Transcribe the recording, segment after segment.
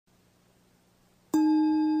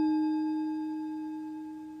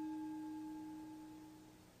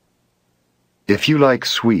If you like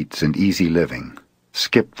sweets and easy living,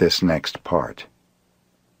 skip this next part.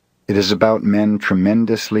 It is about men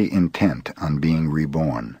tremendously intent on being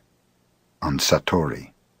reborn, on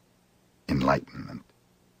Satori, enlightenment.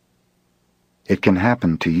 It can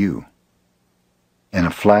happen to you. In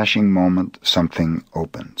a flashing moment, something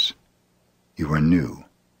opens. You are new,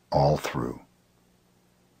 all through.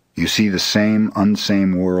 You see the same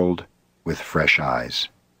unsame world with fresh eyes.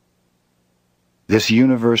 This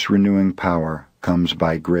universe-renewing power comes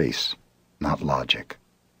by grace, not logic.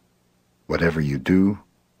 Whatever you do,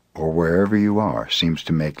 or wherever you are, seems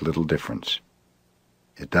to make little difference.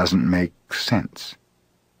 It doesn't make sense.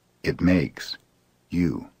 It makes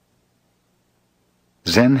you.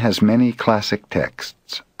 Zen has many classic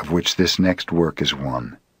texts, of which this next work is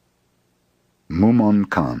one. Wumen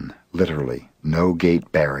Huikai, literally, no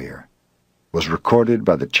gate barrier, was recorded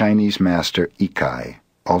by the Chinese master Huikai,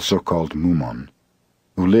 also called Wumen,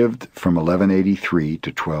 who lived from 1183 to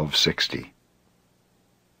 1260.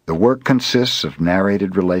 The work consists of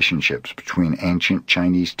narrated relationships between ancient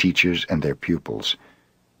Chinese teachers and their pupils,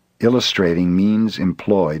 illustrating means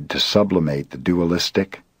employed to sublimate the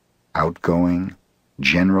dualistic, outgoing,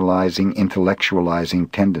 generalizing,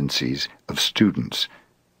 intellectualizing tendencies of students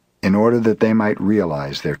in order that they might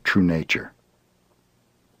realize their true nature.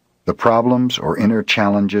 The problems or inner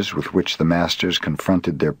challenges with which the masters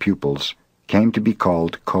confronted their pupils came to be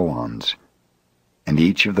called koans, and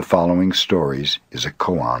each of the following stories is a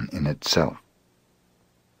koan in itself.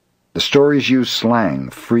 The stories use slang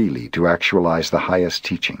freely to actualize the highest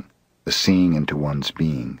teaching, the seeing into one's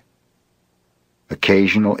being.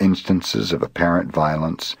 Occasional instances of apparent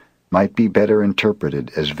violence might be better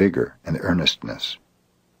interpreted as vigor and earnestness.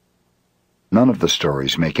 None of the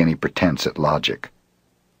stories make any pretense at logic.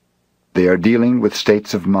 They are dealing with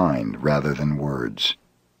states of mind rather than words.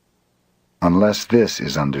 Unless this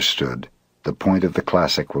is understood, the point of the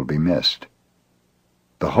classic will be missed.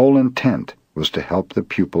 The whole intent was to help the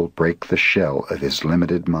pupil break the shell of his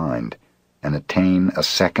limited mind and attain a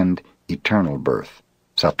second, eternal birth,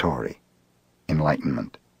 Satori,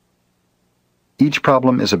 enlightenment. Each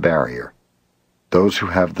problem is a barrier. Those who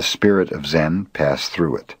have the spirit of Zen pass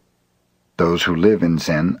through it. Those who live in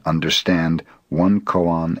Zen understand one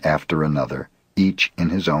koan after another, each in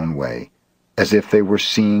his own way, as if they were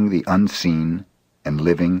seeing the unseen and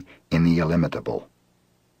living in the illimitable.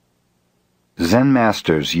 Zen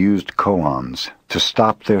masters used koans to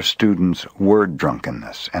stop their students' word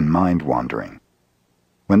drunkenness and mind wandering.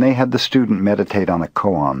 When they had the student meditate on a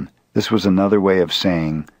koan, this was another way of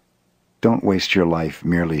saying, don't waste your life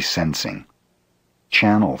merely sensing.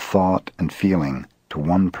 Channel thought and feeling to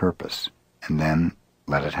one purpose, and then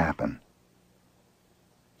let it happen.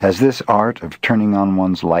 Has this art of turning on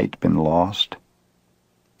one's light been lost?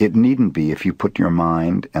 It needn't be if you put your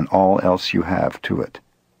mind and all else you have to it.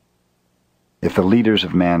 If the leaders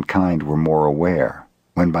of mankind were more aware,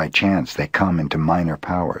 when by chance they come into minor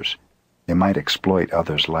powers, they might exploit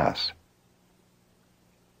others less.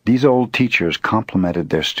 These old teachers complimented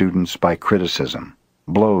their students by criticism,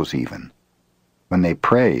 blows even. When they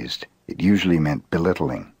praised, it usually meant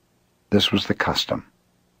belittling. This was the custom.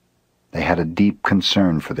 They had a deep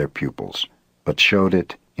concern for their pupils, but showed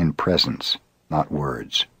it in presence, not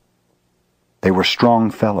words. They were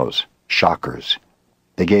strong fellows, shockers.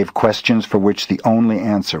 They gave questions for which the only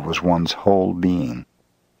answer was one's whole being.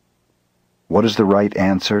 What is the right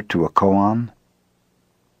answer to a koan?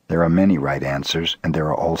 There are many right answers, and there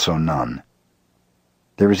are also none.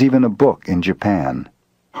 There is even a book in Japan,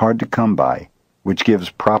 hard to come by, which gives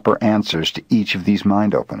proper answers to each of these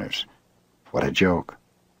mind openers. What a joke.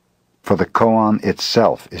 For the koan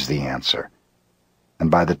itself is the answer, and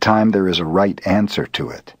by the time there is a right answer to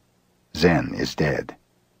it, Zen is dead.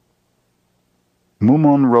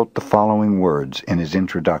 Wumen wrote the following words in his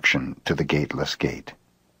introduction to the Gateless Gate.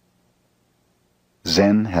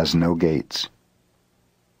 Zen has no gates.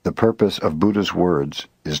 The purpose of Buddha's words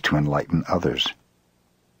is to enlighten others.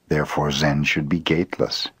 Therefore Zen should be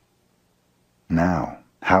gateless. Now,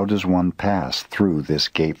 how does one pass through this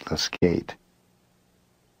gateless gate?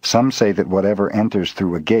 Some say that whatever enters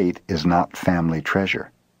through a gate is not family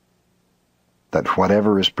treasure, that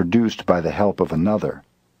whatever is produced by the help of another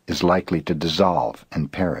is likely to dissolve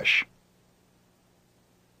and perish.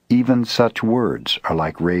 Even such words are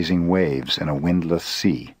like raising waves in a windless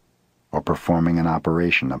sea, or performing an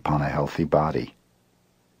operation upon a healthy body.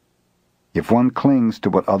 If one clings to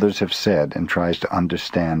what others have said and tries to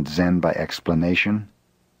understand Zen by explanation,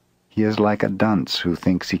 he is like a dunce who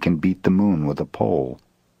thinks he can beat the moon with a pole,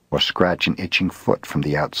 or scratch an itching foot from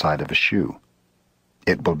the outside of a shoe.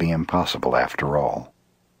 It will be impossible after all.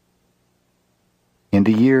 In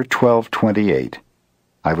the year 1228,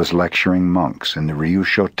 I was lecturing monks in the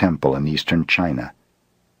Ryusho Temple in eastern China,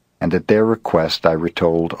 and at their request I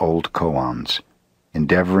retold old koans,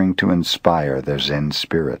 endeavoring to inspire their Zen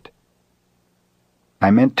spirit.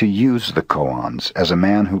 I meant to use the koans as a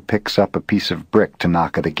man who picks up a piece of brick to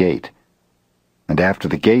knock at a gate, and after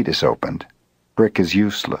the gate is opened, brick is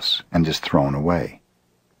useless and is thrown away.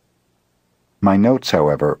 My notes,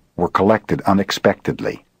 however, were collected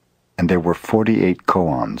unexpectedly, and there were 48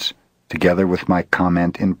 koans, together with my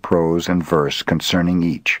comment in prose and verse concerning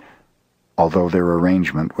each, although their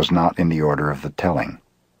arrangement was not in the order of the telling.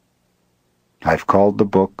 I've called the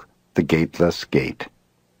book The Gateless Gate,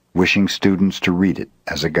 wishing students to read it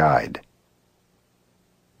as a guide.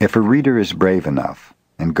 If a reader is brave enough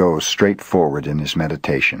and goes straight forward in his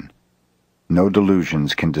meditation, no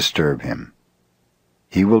delusions can disturb him.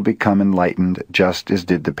 He will become enlightened just as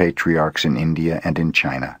did the patriarchs in India and in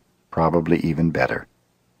China, probably even better.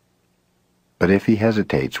 But if he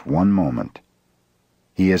hesitates one moment,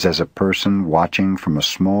 he is as a person watching from a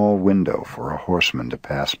small window for a horseman to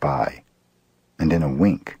pass by, and in a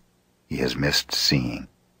wink he has missed seeing.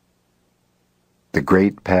 The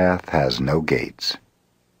great path has no gates.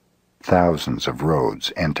 Thousands of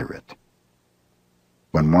roads enter it.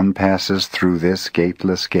 When one passes through this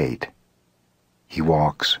gateless gate, he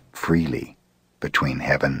walks freely between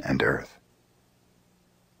heaven and earth.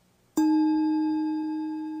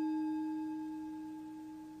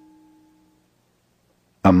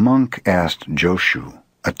 A monk asked Doushuai,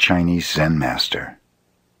 a Chinese Zen master,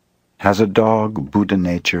 "Has a dog Buddha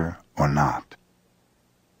nature or not?"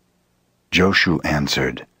 Doushuai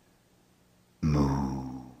answered,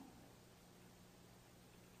 "Mu."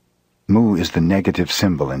 Mu is the negative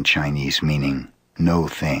symbol in Chinese meaning no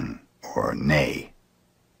thing or nay.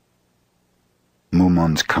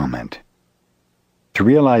 Mumon's comment: to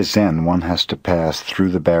realize Zen, one has to pass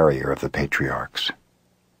through the barrier of the patriarchs.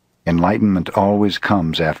 Enlightenment always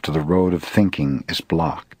comes after the road of thinking is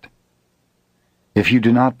blocked. If you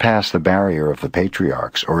do not pass the barrier of the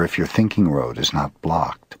patriarchs, or if your thinking road is not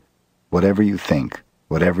blocked, whatever you think,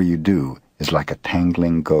 whatever you do, is like a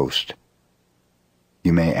tangling ghost.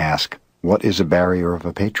 You may ask, what is a barrier of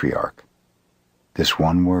a patriarch? This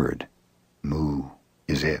one word, Mu,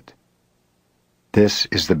 is it. This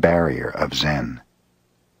is the barrier of Zen.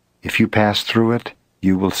 If you pass through it,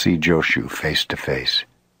 you will see Doushuai face to face.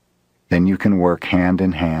 Then you can work hand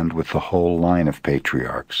in hand with the whole line of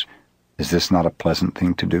patriarchs. Is this not a pleasant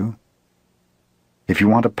thing to do? If you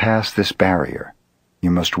want to pass this barrier,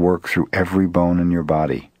 you must work through every bone in your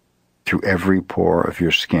body, through every pore of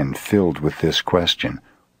your skin filled with this question,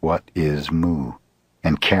 what is Mu,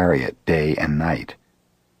 and carry it day and night.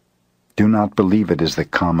 Do not believe it is the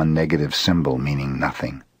common negative symbol meaning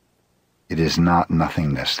nothing. It is not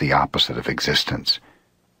nothingness, the opposite of existence.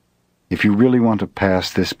 If you really want to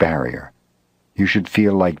pass this barrier, you should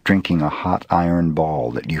feel like drinking a hot iron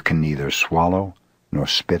ball that you can neither swallow nor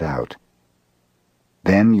spit out.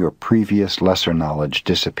 Then your previous lesser knowledge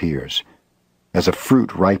disappears. As a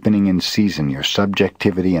fruit ripening in season, your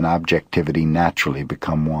subjectivity and objectivity naturally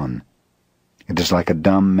become one. It is like a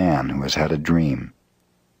dumb man who has had a dream.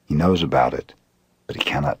 He knows about it, but he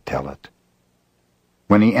cannot tell it.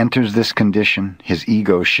 When he enters this condition, his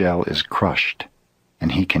ego shell is crushed,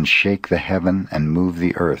 and he can shake the heaven and move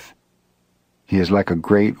the earth. He is like a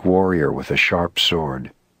great warrior with a sharp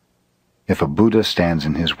sword. If a Buddha stands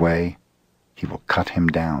in his way, he will cut him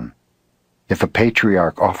down. If a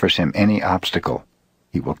patriarch offers him any obstacle,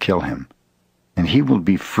 he will kill him, and he will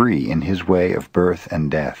be free in his way of birth and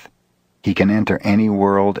death. He can enter any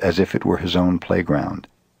world as if it were his own playground.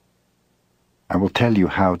 I will tell you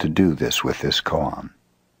how to do this with this koan.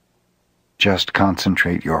 Just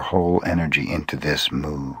concentrate your whole energy into this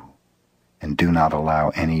Mu, and do not allow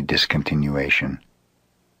any discontinuation.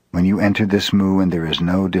 When you enter this Mu and there is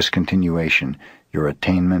no discontinuation, your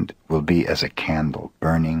attainment will be as a candle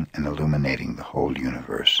burning and illuminating the whole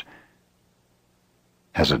universe.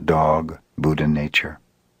 Has a dog Buddha nature?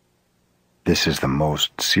 This is the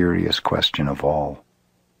most serious question of all.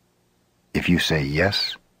 If you say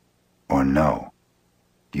yes or no,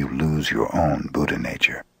 you lose your own Buddha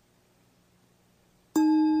nature.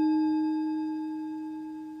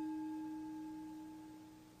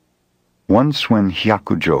 Once when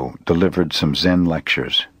Hyakujo delivered some Zen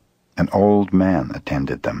lectures, an old man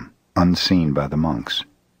attended them, unseen by the monks.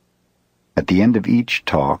 At the end of each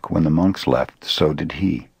talk, when the monks left, so did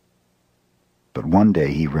he. But one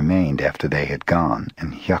day he remained after they had gone,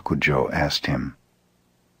 and Hyakujo asked him,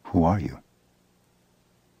 "Who are you?"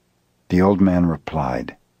 The old man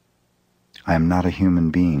replied, "I am not a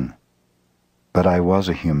human being. But I was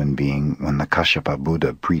a human being when the Kashyapa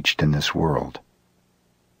Buddha preached in this world.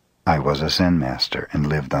 I was a Zen master and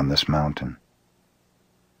lived on this mountain.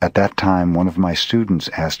 At that time, one of my students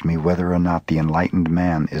asked me whether or not the enlightened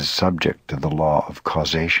man is subject to the law of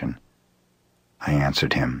causation. I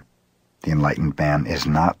answered him, the enlightened man is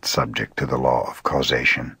not subject to the law of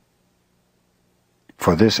causation.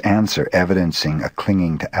 For this answer, evidencing a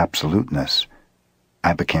clinging to absoluteness,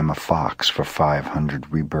 I became a fox for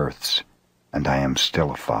 500 rebirths, and I am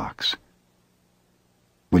still a fox.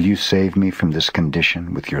 Will you save me from this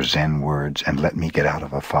condition with your Zen words and let me get out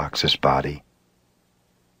of a fox's body?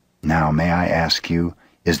 Now, may I ask you,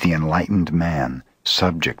 is the enlightened man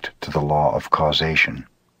subject to the law of causation?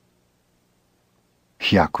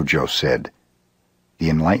 Hyakujo said, the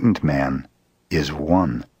enlightened man is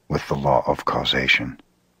one with the law of causation.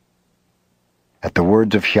 At the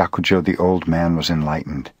words of Hyakujo, the old man was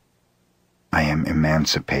enlightened. I am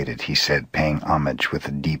emancipated, he said, paying homage with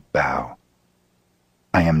a deep bow.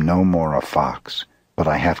 I am no more a fox, but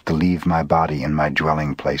I have to leave my body in my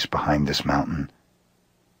dwelling place behind this mountain.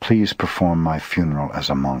 Please perform my funeral as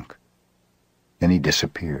a monk. Then he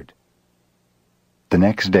disappeared. The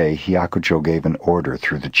next day, Hyakujo gave an order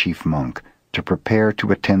through the chief monk to prepare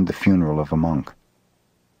to attend the funeral of a monk.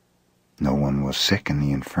 No one was sick in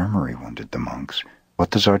the infirmary, wondered the monks. What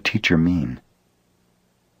does our teacher mean?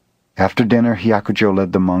 After dinner, Hyakujo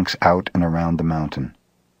led the monks out and around the mountain.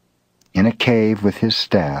 In a cave with his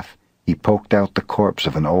staff, he poked out the corpse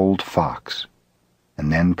of an old fox,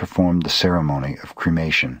 and then performed the ceremony of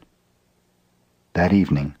cremation. That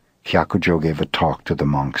evening, Hyakujo gave a talk to the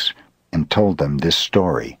monks and told them this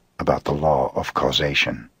story about the law of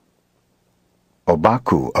causation.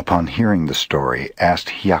 Obaku, upon hearing the story, asked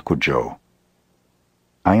Hyakujo,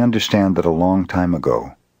 I understand that a long time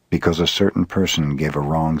ago, because a certain person gave a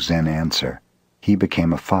wrong Zen answer, he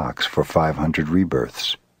became a fox for 500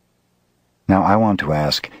 rebirths. Now I want to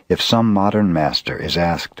ask, if some modern master is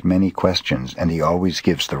asked many questions and he always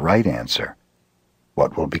gives the right answer,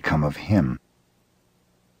 what will become of him?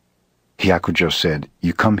 Hyakujo said,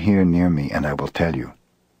 you come here near me and I will tell you.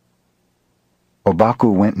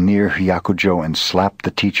 Obaku went near Hyakujo and slapped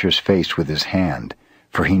the teacher's face with his hand,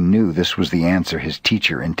 for he knew this was the answer his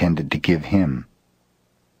teacher intended to give him.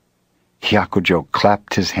 Hyakujo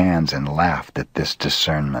clapped his hands and laughed at this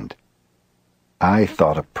discernment. I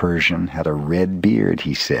thought a Persian had a red beard,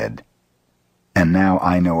 he said, and now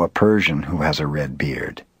I know a Persian who has a red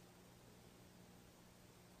beard.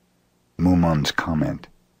 Mumon's comment.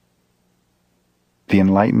 The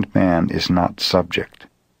enlightened man is not subject.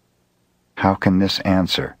 How can this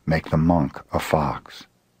answer make the monk a fox?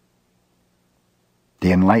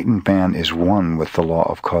 The enlightened man is one with the law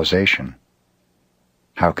of causation.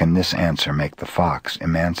 How can this answer make the fox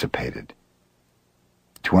emancipated?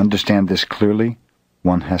 To understand this clearly,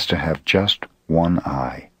 one has to have just one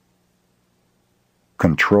eye.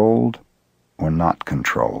 Controlled or not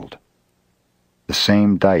controlled. The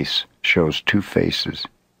same dice shows two faces.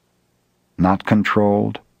 Not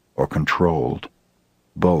controlled or controlled,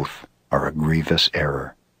 both are a grievous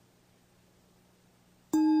error.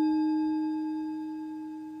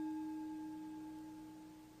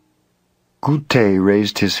 Gute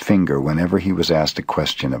raised his finger whenever he was asked a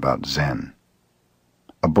question about Zen.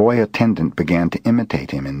 A boy attendant began to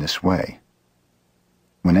imitate him in this way.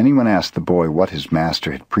 When anyone asked the boy what his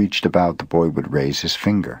master had preached about, the boy would raise his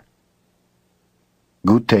finger.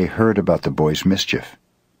 Gute heard about the boy's mischief.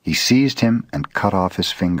 He seized him and cut off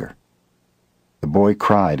his finger. The boy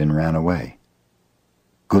cried and ran away.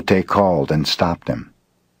 Gute called and stopped him.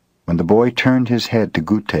 When the boy turned his head to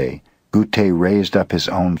Gute, Gute raised up his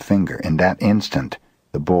own finger. In that instant,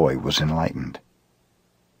 the boy was enlightened.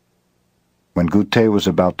 When Gute was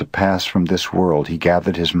about to pass from this world, he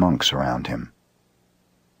gathered his monks around him.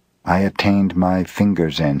 I attained my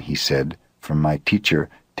finger Zen, he said, from my teacher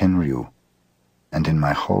Tenryu, and in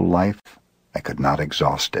my whole life I could not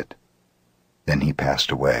exhaust it. Then he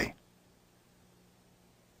passed away.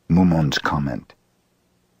 Mumon's comment.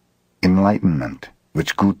 Enlightenment,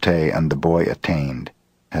 which Gute and the boy attained,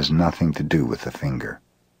 has nothing to do with the finger.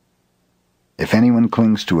 If anyone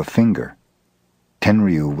clings to a finger,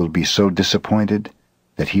 Tenryu will be so disappointed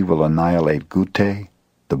that he will annihilate Gute,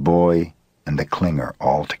 the boy, and the clinger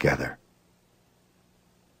altogether.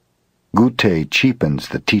 Gute cheapens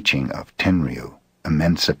the teaching of Tenryu,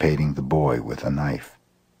 emancipating the boy with a knife.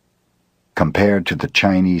 Compared to the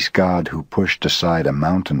Chinese god who pushed aside a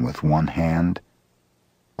mountain with one hand,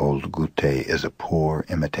 old Gute is a poor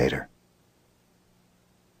imitator.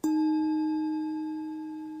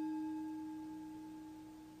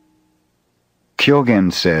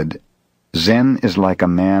 Kyogen said, Zen is like a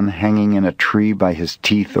man hanging in a tree by his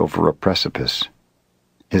teeth over a precipice.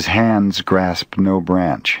 His hands grasp no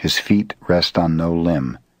branch, his feet rest on no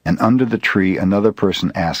limb, and under the tree another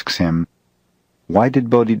person asks him, "Why did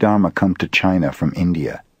Bodhidharma come to China from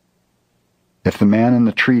India?" If the man in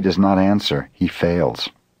the tree does not answer, he fails.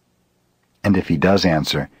 And if he does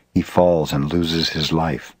answer, he falls and loses his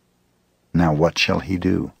life. Now what shall he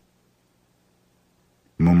do?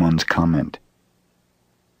 Wumen's comment.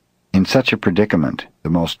 In such a predicament, the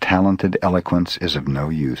most talented eloquence is of no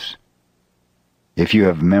use. If you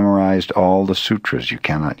have memorized all the sutras, you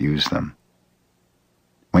cannot use them.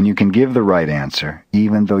 When you can give the right answer,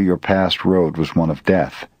 even though your past road was one of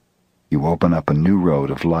death, you open up a new road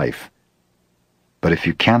of life. But if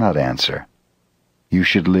you cannot answer, you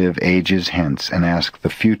should live ages hence and ask the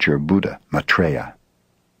future Buddha, Maitreya.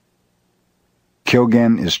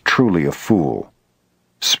 Kyogen is truly a fool,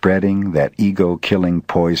 spreading that ego-killing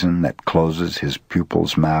poison that closes his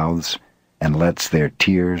pupils' mouths and lets their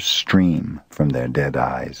tears stream from their dead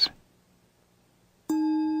eyes.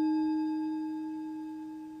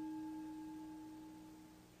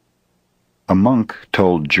 A monk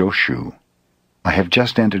told Doushuai, "I have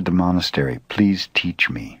just entered the monastery. Please teach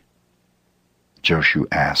me." Doushuai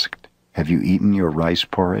asked, "Have you eaten your rice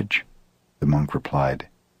porridge?" The monk replied,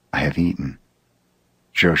 "I have eaten."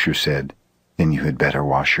 Doushuai said, "Then you had better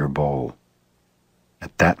wash your bowl."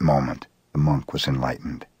 At that moment, the monk was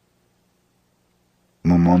enlightened.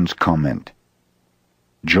 Wumen's comment.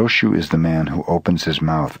 Doushuai is the man who opens his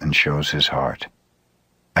mouth and shows his heart.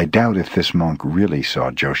 I doubt if this monk really saw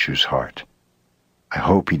Doushuai's heart. I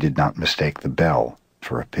hope he did not mistake the bell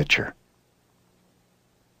for a pitcher.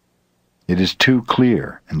 It is too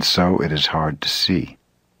clear, and so it is hard to see.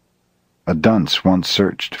 A dunce once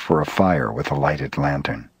searched for a fire with a lighted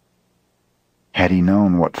lantern. Had he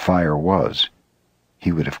known what fire was,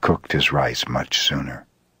 he would have cooked his rice much sooner.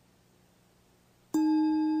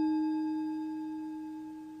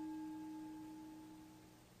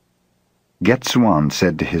 Getsuan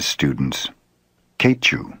said to his students,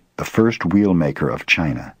 "Keichu, the first wheel maker of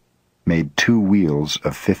China, made 2 wheels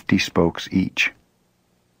of 50 spokes each.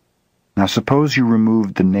 Now suppose you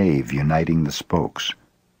removed the nave uniting the spokes.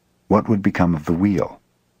 What would become of the wheel?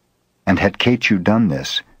 And had Keichu done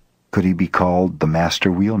this, could he be called the master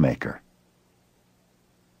wheelmaker?"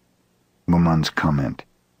 Wumen's comment.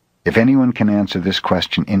 If anyone can answer this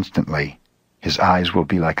question instantly, his eyes will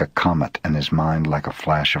be like a comet and his mind like a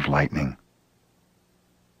flash of lightning.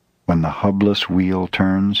 When the hubless wheel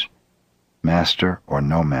turns, master or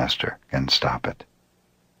no master can stop it.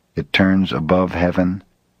 It turns above heaven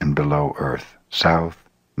and below earth, south,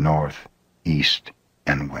 north, east,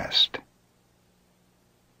 and west.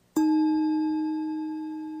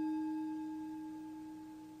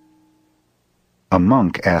 A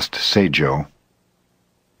monk asked Seijo,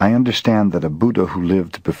 "I understand that a Buddha who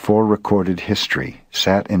lived before recorded history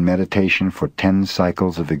sat in meditation for 10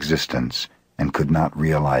 cycles of existence and could not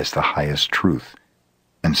realize the highest truth,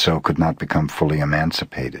 and so could not become fully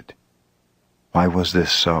emancipated. Why was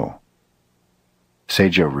this so?"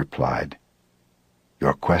 Seijo replied,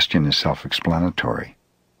 "Your question is self-explanatory."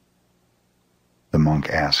 The monk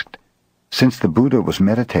asked, "Since the Buddha was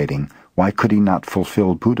meditating, why could he not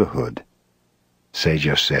fulfill Buddhahood?"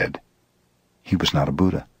 Seijo said, "He was not a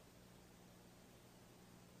Buddha."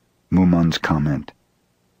 Wumen's comment.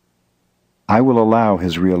 I will allow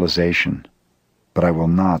his realization, but I will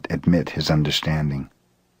not admit his understanding.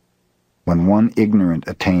 When one ignorant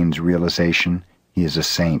attains realization, he is a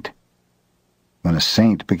saint. When a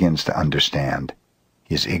saint begins to understand,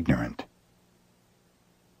 he is ignorant.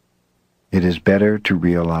 It is better to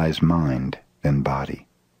realize mind than body.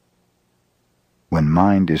 When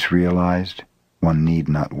mind is realized, one need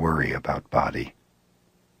not worry about body.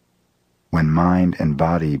 When mind and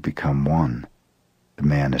body become one, the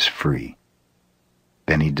man is free.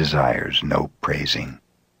 Then he desires no praising.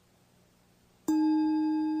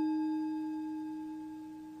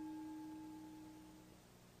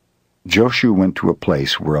 Doushuai went to a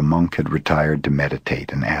place where a monk had retired to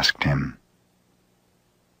meditate and asked him,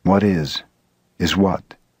 "What is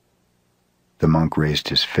what?" The monk raised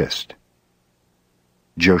his fist.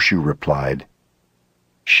 Doushuai replied,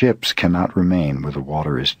 "Ships cannot remain where the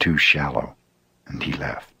water is too shallow," and he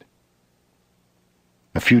left.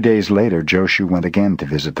 A few days later, Doushuai went again to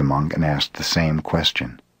visit the monk and asked the same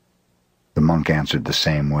question. The monk answered the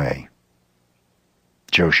same way.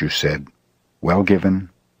 Doushuai said, "Well given,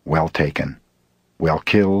 well taken, well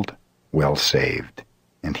killed, well saved,"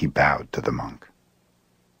 and he bowed to the monk.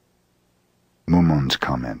 Wumen's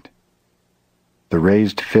comment. The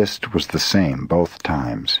raised fist was the same both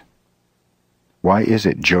times. Why is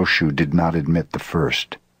it Joshu did not admit the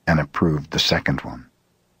first and approved the second one?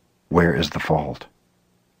 Where is the fault?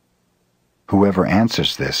 Whoever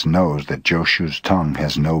answers this knows that Joshu's tongue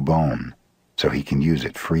has no bone, so he can use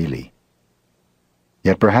it freely.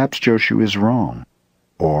 Yet perhaps Joshu is wrong,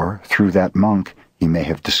 or through that monk he may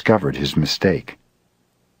have discovered his mistake.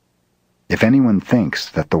 If anyone thinks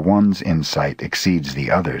that the one's insight exceeds the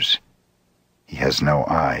other's, he has no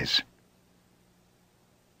eyes.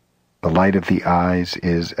 The light of the eyes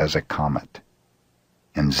is as a comet,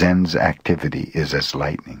 and Zen's activity is as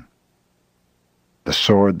lightning. The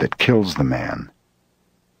sword that kills the man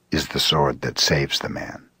is the sword that saves the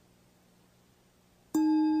man.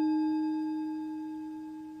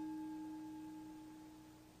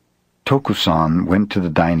 Tokusan went to the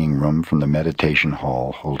dining room from the meditation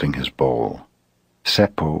hall holding his bowl.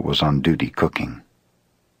 Seppo was on duty cooking.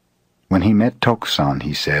 When he met Tokusan,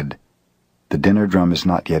 he said, "The dinner drum is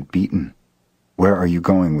not yet beaten. Where are you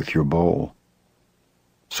going with your bowl?"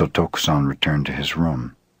 So Tokusan returned to his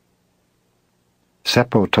room.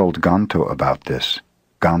 Seppo told Ganto about this.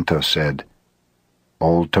 Ganto said,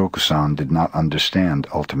 "Old Tokusan did not understand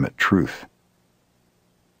ultimate truth."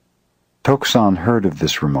 Tokusan heard of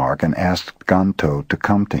this remark and asked Ganto to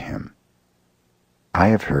come to him. "I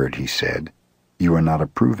have heard," he said, "you are not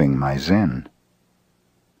approving my Zen."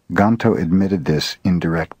 Ganto admitted this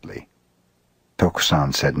indirectly.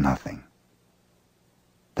 Tokusan said nothing.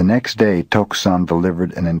 The next day, Tokusan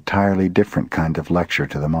delivered an entirely different kind of lecture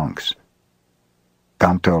to the monks.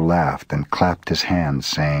 Ganto laughed and clapped his hands,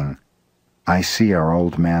 saying, "I see our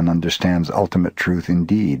old man understands ultimate truth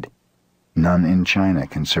indeed. None in China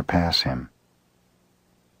can surpass him."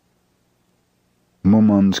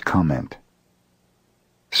 Mumon's comment.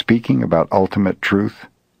 Speaking about ultimate truth,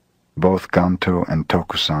 both Ganto and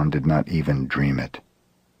Tokusan did not even dream it.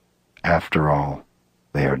 After all,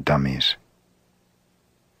 they are dummies.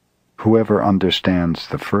 Whoever understands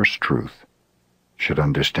the first truth should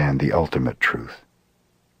understand the ultimate truth.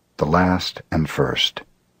 The last and first,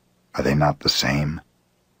 are they not the same?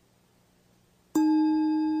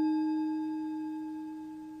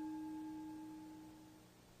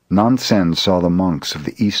 Nansen saw the monks of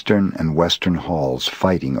the eastern and western halls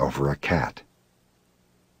fighting over a cat.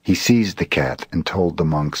 He seized the cat and told the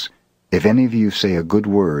monks, "If any of you say a good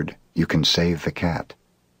word, you can save the cat."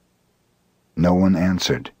 No one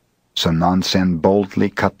answered, so Nansen boldly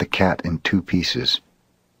cut the cat in 2 pieces.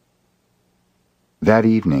 That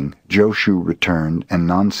evening, Joshu returned, and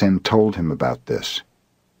Nansen told him about this.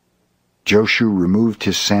 Joshu removed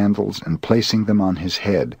his sandals and, placing them on his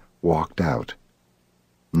head, walked out.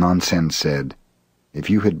 Nansen said, "If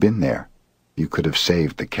you had been there, you could have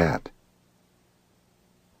saved the cat."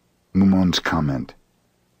 Mumon's comment.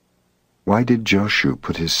 Why did Joshu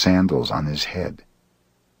put his sandals on his head?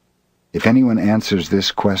 If anyone answers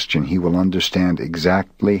this question, he will understand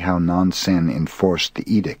exactly how Nansen enforced the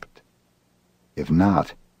edict. If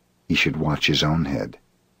not, he should watch his own head.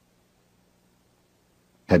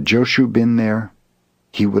 Had Joshu been there,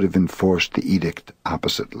 he would have enforced the edict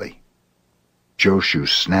oppositely. Joshu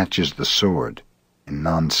snatches the sword, and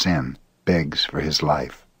Nansen begs for his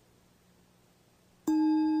life.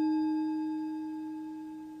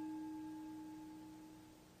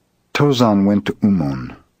 Tozan went to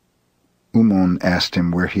Umon. Umon asked him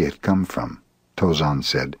where he had come from. Tozan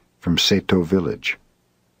said, "From Seto village."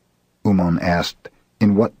 Umon asked,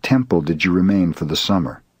 "In what temple did you remain for the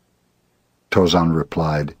summer?" Tozan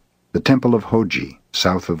replied, "The temple of Hoji,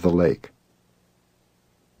 south of the lake."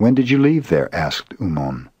 "When did you leave there?" asked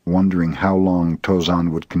Umon, wondering how long Tozan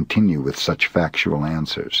would continue with such factual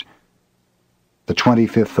answers. "The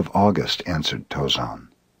 25th of August," answered Tozan.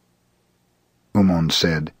 Umon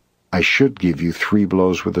said, "I should give you 3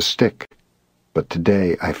 blows with a stick, but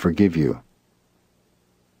today I forgive you."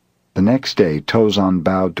 The next day Tozan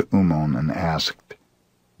bowed to Umon and asked,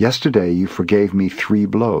 "Yesterday you forgave me 3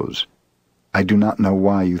 blows. I do not know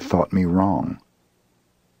why you thought me wrong."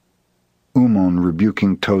 Umon,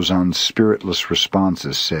 rebuking Tozan's spiritless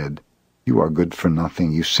responses, said, "You are good for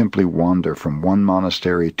nothing. You simply wander from one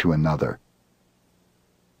monastery to another."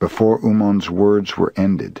 Before Umon's words were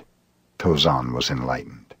ended, Tozan was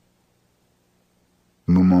enlightened.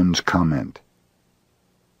 Mumon's comment.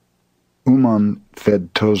 Umon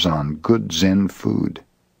fed Tozan good Zen food.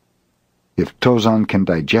 If Tozan can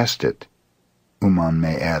digest it, Umon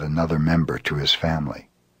may add another member to his family.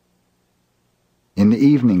 In the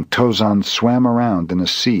evening, Tozan swam around in a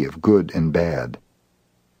sea of good and bad.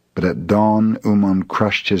 But at dawn, Umon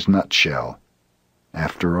crushed his nutshell.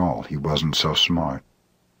 After all, he wasn't so smart.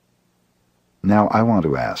 Now I want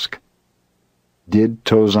to ask, did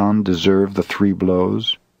Tozan deserve the 3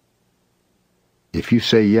 blows? If you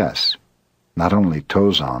say yes, not only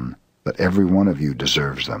Tozan, but every one of you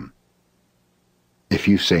deserves them. If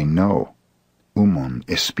you say no, Wumen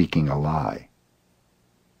is speaking a lie.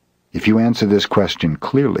 If you answer this question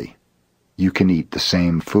clearly, you can eat the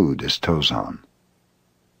same food as Tozan.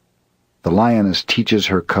 The lioness teaches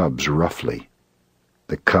her cubs roughly.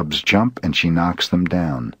 The cubs jump and she knocks them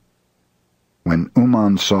down. When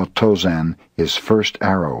Wumen saw Tozan, his first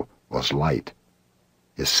arrow was light.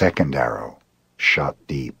 His second arrow shot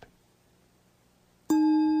deep.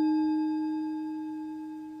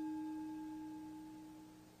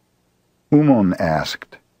 Wumen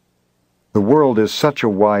asked, "The world is such a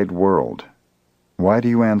wide world. Why do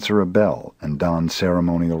you answer a bell and don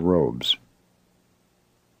ceremonial robes?"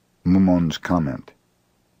 Wumen's comment: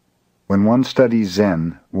 When one studies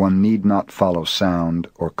Zen, one need not follow sound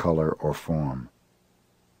or color or form.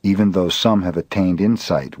 Even though some have attained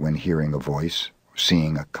insight when hearing a voice, or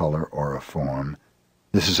seeing a color or a form,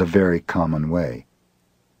 this is a very common way.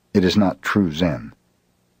 It is not true Zen.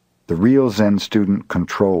 The real Zen student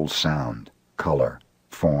controls sound, color,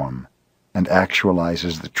 form, and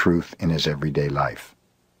actualizes the truth in his everyday life.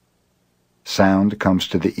 Sound comes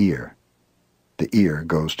to the ear. The ear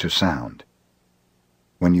goes to sound.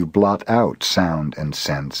 When you blot out sound and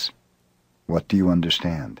sense, what do you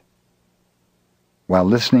understand? While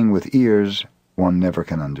listening with ears, one never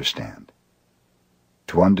can understand.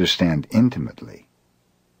 To understand intimately,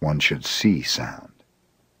 one should see sound.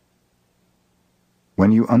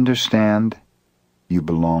 When you understand, you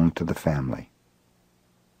belong to the family.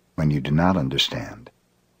 When you do not understand,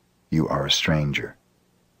 you are a stranger.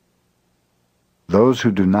 Those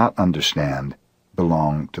who do not understand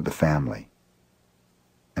belong to the family.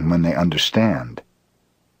 And when they understand,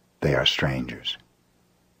 they are strangers.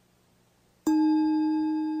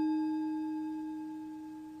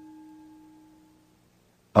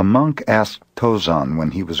 A monk asked Tozan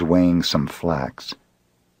when he was weighing some flax,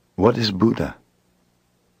 "What is Buddha?"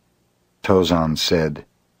 Tozan said,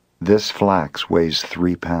 "This flax weighs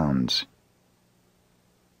 3 pounds.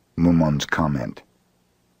 Wumen's comment: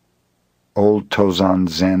 Old Tozan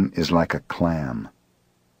Zen is like a clam.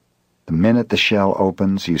 The minute the shell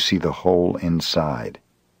opens, you see the whole inside.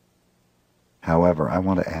 However, I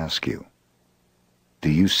want to ask you, do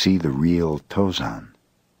you see the real Tozan?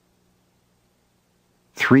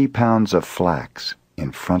 3 pounds of flax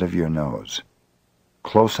in front of your nose,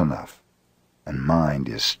 close enough, and mind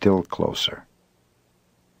is still closer.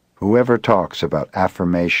 Whoever talks about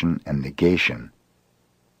affirmation and negation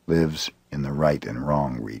lives in the right and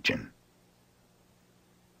wrong region."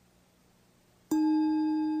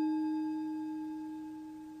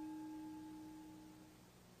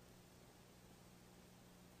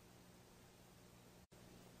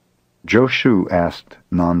 Doushuai asked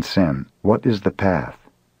Nansen, "What is the path?"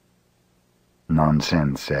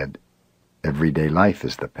 Nansen said, "Everyday life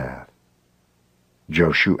is the path."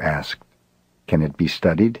 Doushuai asked, "Can it be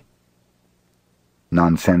studied?"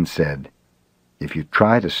 Nansen said, "If you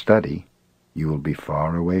try to study, you will be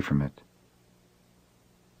far away from it."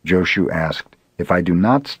 Doushuai asked, "If I do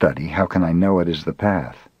not study, how can I know it is the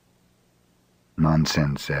path?"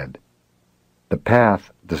 Nansen said, "The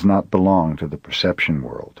path does not belong to the perception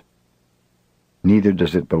world. Neither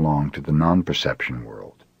does it belong to the non-perception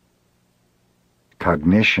world.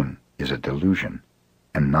 Cognition is a delusion,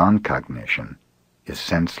 and non-cognition is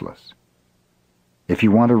senseless. If you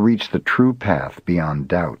want to reach the true path beyond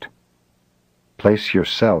doubt, place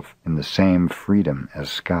yourself in the same freedom as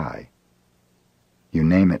sky. You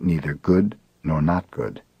name it neither good nor not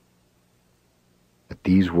good." At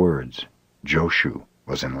these words, Doushuai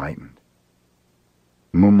was enlightened.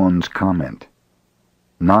 Wumen's comment: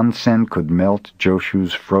 Nansen could melt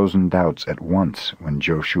Joshu's frozen doubts at once when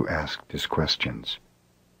Doushuai asked his questions.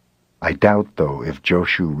 I doubt, though, if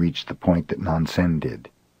Doushuai reached the point that Nansen did.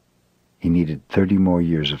 He needed 30 more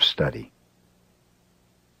years of study.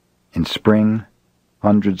 In spring,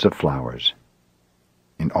 hundreds of flowers.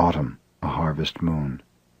 In autumn, a harvest moon.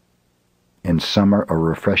 In summer, a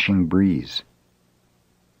refreshing breeze.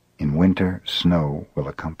 In winter, snow will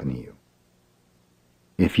accompany you.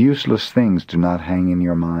 If useless things do not hang in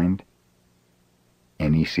your mind,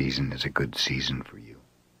 any season is a good season for you.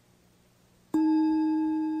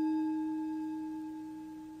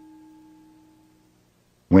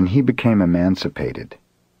 When he became emancipated,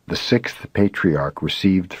 the 6th patriarch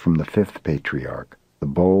received from the 5th patriarch the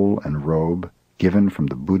bowl and robe given from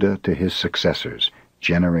the Buddha to his successors,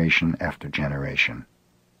 generation after generation.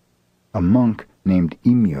 A monk named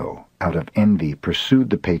Imyo, out of envy, pursued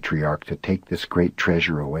the patriarch to take this great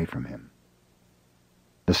treasure away from him.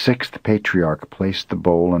 The 6th patriarch placed the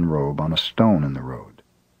bowl and robe on a stone in the road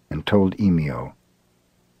and told Imyo,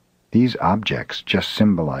 These objects just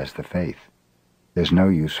symbolize the faith. There's no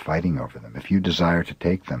use fighting over them. If you desire to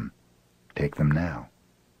take them now.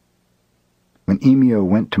 When Emio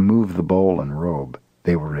went to move the bowl and robe,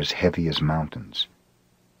 they were as heavy as mountains.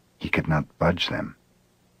 He could not budge them.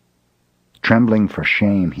 Trembling for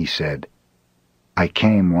shame, he said, "I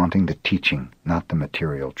came wanting the teaching, not the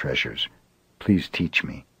material treasures. Please teach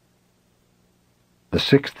me." The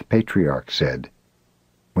sixth patriarch said,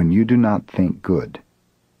 "When you do not think good,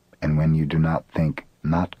 and when you do not think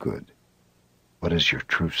not good, what is your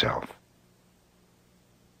true self?"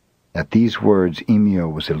 At these words, Emio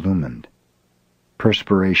was illumined.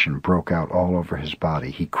 Perspiration broke out all over his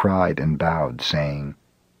body. He cried and bowed, saying,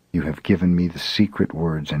 "You have given me the secret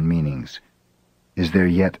words and meanings. Is there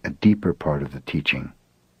yet a deeper part of the teaching?"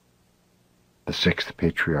 The sixth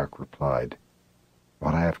patriarch replied,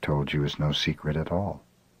 "What I have told you is no secret at all.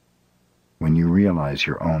 When you realize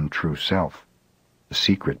your own true self, the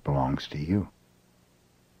secret belongs to you."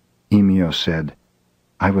 Emio said,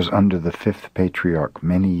 "I was under the fifth patriarch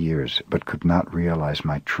many years, but could not realize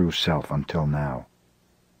my true self until now.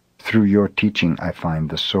 Through your teaching I find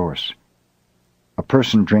the source. A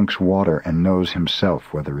person drinks water and knows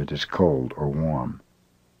himself whether it is cold or warm.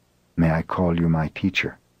 May I call you my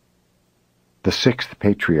teacher?" The sixth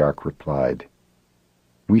patriarch replied,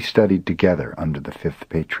 "We studied together under the fifth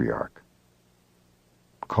patriarch.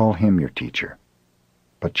 Call him your teacher,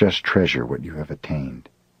 but just treasure what you have attained."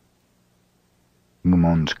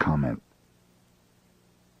 Wumen's comment.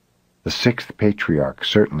 The sixth patriarch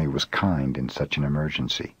certainly was kind in such an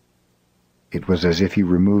emergency. It was as if he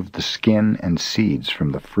removed the skin and seeds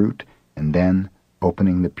from the fruit and then,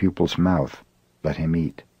 opening the pupil's mouth, let him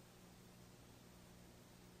eat.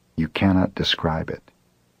 You cannot describe it.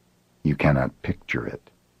 You cannot picture it.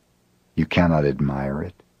 You cannot admire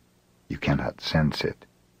it. You cannot sense it.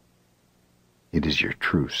 It is your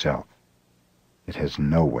true self. It has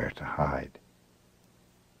nowhere to hide.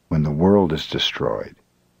 When the world is destroyed,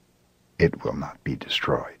 it will not be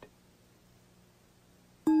destroyed.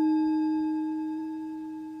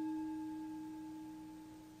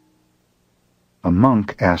 A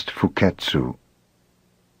monk asked Fuketsu,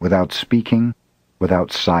 "Without speaking,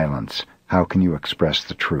 without silence, how can you express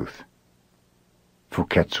the truth?"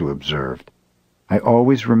 Fuketsu observed, "I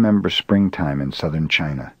always remember springtime in southern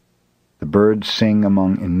China. The birds sing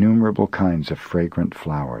among innumerable kinds of fragrant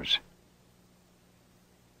flowers."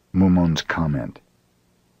 Wumen's comment.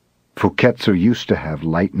 Fuketsu used to have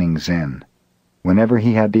lightning Zen. Whenever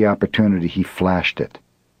he had the opportunity, he flashed it.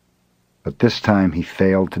 But this time he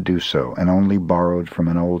failed to do so and only borrowed from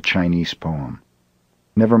an old Chinese poem.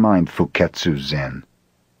 Never mind Fuketsu's Zen.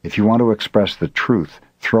 If you want to express the truth,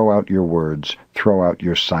 throw out your words, throw out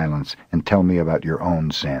your silence, and tell me about your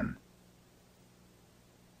own Zen.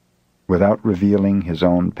 Without revealing his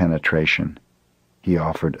own penetration, he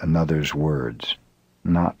offered another's words,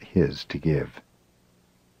 not his to give.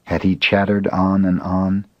 Had he chattered on and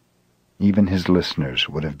on, even his listeners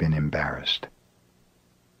would have been embarrassed.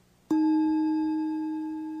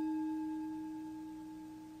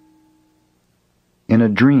 In a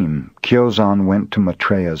dream, Kyozan went to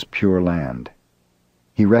Maitreya's Pure Land.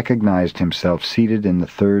 He recognized himself seated in the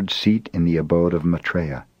third seat in the abode of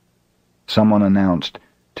Maitreya. Someone announced,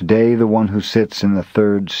 "Today the one who sits in the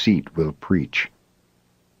third seat will preach."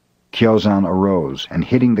 Kyozan arose and,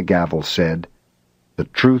 hitting the gavel, said, "The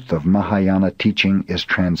truth of Mahayana teaching is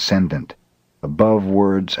transcendent, above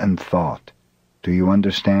words and thought. Do you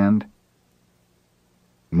understand?"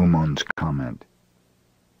 Wumen's comment.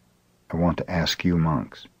 I want to ask you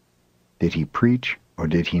monks, did he preach or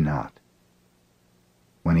did he not?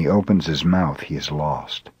 When he opens his mouth, he is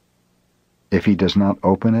lost. If he does not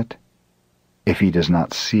open it, if he does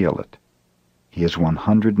not seal it, he is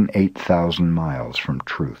 108,000 miles from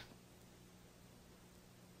truth.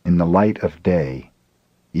 In the light of day,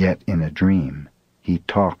 yet in a dream, he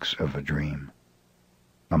talks of a dream.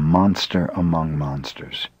 A monster among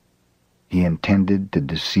monsters. He intended to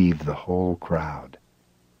deceive the whole crowd.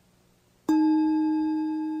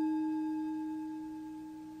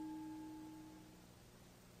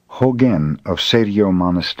 Hogen of Seiryo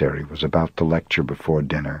Monastery was about to lecture before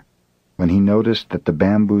dinner when he noticed that the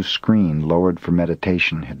bamboo screen lowered for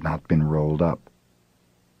meditation had not been rolled up.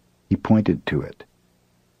 He pointed to it.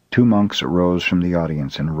 2 monks arose from the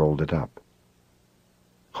audience and rolled it up.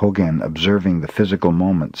 Hogen, observing the physical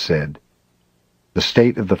moment, said, "The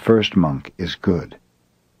state of the first monk is good,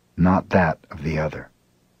 not that of the other."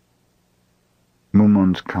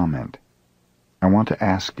 Wumen's comment. I want to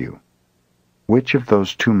ask you, which of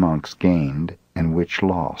those 2 monks gained and which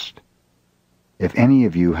lost? If any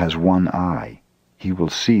of you has one eye, he will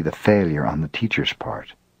see the failure on the teacher's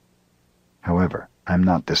part. However, I'm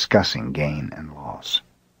not discussing gain and loss.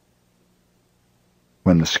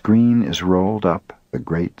 When the screen is rolled up, the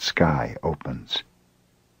great sky opens.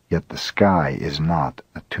 Yet the sky is not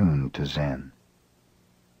attuned to Zen.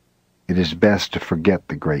 It is best to forget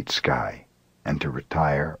the great sky and to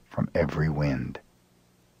retire from every wind.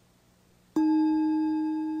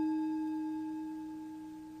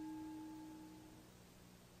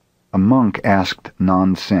 A monk asked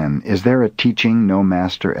Nansen, "Is there a teaching no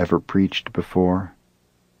master ever preached before?"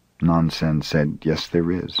 Nansen said, "Yes, there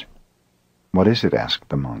is." "What is it?" asked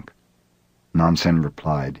the monk. Nansen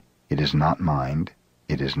replied, "It is not mind,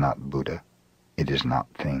 it is not Buddha, it is not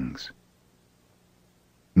things."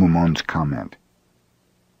 Wumen's comment.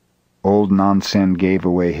 Old Nansen gave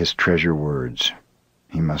away his treasure words.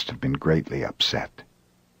 He must have been greatly upset.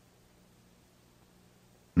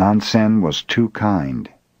 Nansen was too kind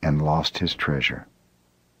and lost his treasure.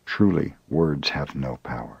 Truly, words have no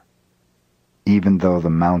power. Even though the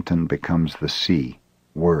mountain becomes the sea,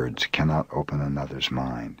 words cannot open another's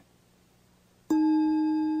mind.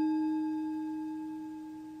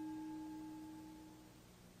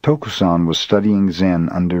 Tokusan was studying Zen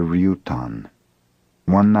under Ryutan.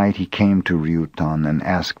 One night he came to Ryutan and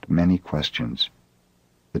asked many questions.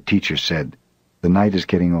 The teacher said, "The night is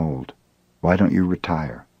getting old. Why don't you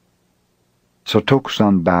retire?" So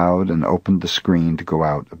Tokusan bowed and opened the screen to go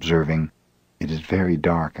out, observing, "It is very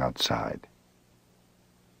dark outside."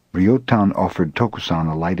 Ryutan offered Tokusan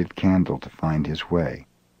a lighted candle to find his way.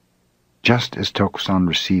 Just as Tokusan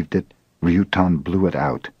received it, Ryutan blew it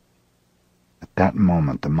out. At that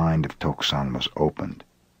moment the mind of Tokusan was opened.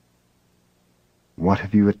 "What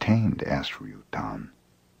have you attained?" asked Ryutan.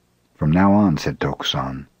 "From now on," said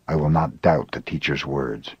Tokusan, "I will not doubt the teacher's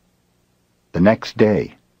words." The next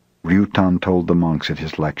day, Ryutan told the monks at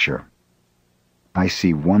his lecture, "I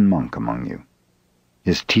see one monk among you.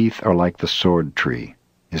 His teeth are like the sword tree.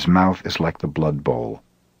 His mouth is like the blood bowl.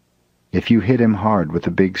 If you hit him hard with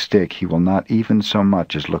a big stick, he will not even so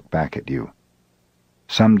much as look back at you.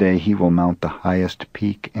 Some day he will mount the highest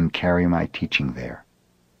peak and carry my teaching there."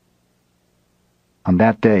 On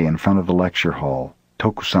that day, in front of the lecture hall,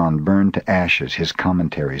 Tokusan burned to ashes his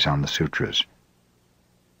commentaries on the sutras.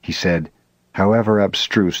 He said, "However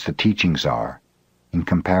abstruse the teachings are, in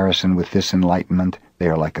comparison with this enlightenment, they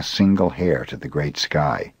are like a single hair to the great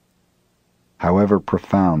sky. However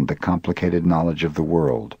profound the complicated knowledge of the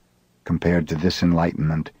world, compared to this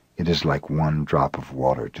enlightenment, it is like one drop of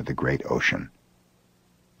water to the great ocean."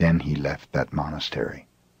 Then he left that monastery.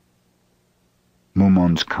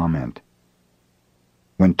 Wumen's comment.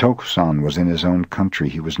 When Tokusan was in his own country,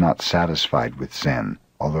 he was not satisfied with Zen,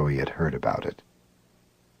 although he had heard about it.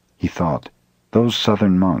 He thought, "Those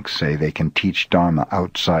southern monks say they can teach Dharma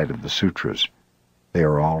outside of the sutras. They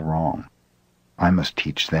are all wrong. I must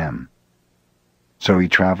teach them." So he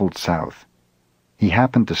traveled south. He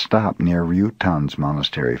happened to stop near Ryutan's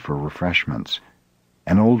monastery for refreshments.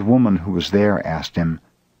 An old woman who was there asked him,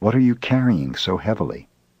 "What are you carrying so heavily?"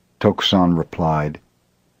 Tokusan replied,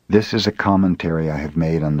 "This is a commentary I have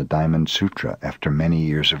made on the Diamond Sutra after many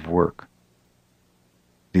years of work."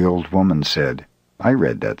 The old woman said, "I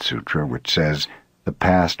read that sutra which says, 'The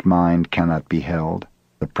past mind cannot be held,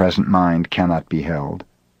 the present mind cannot be held,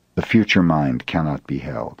 the future mind cannot be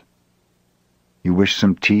held.' You wish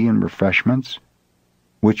some tea and refreshments?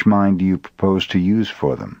 Which mind do you propose to use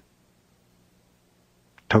for them?"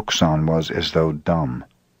 Tokusan was as though dumb.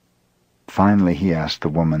 Finally he asked the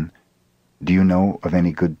woman, "Do you know of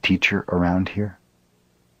any good teacher around here?"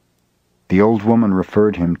 The old woman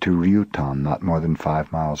referred him to Ryutan, not more than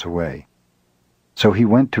 5 miles away. So he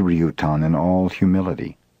went to Ryutan in all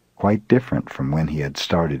humility, quite different from when he had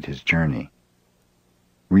started his journey.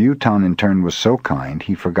 Ryutan in turn was so kind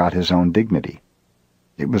he forgot his own dignity.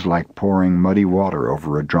 It was like pouring muddy water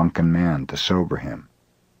over a drunken man to sober him.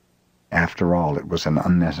 After all, it was an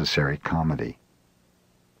unnecessary comedy.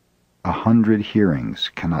 100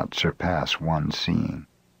 hearings cannot surpass one seeing,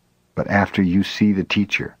 but after you see the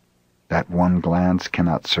teacher, that one glance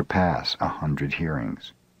cannot surpass 100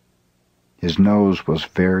 hearings. His nose was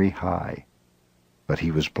very high, but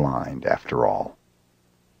he was blind after all.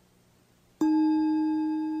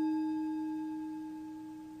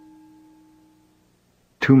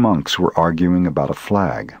 Two monks were arguing about a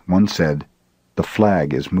flag. One said, "The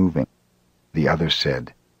flag is moving." The other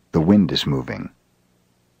said, "The wind is moving."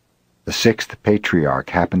 The 6th patriarch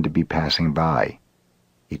happened to be passing by.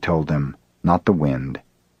 He told them, "Not the wind,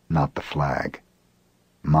 not the flag.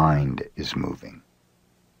 Mind is moving."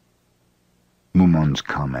 Wumen's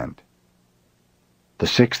comment. The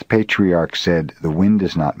 6th patriarch said, "The wind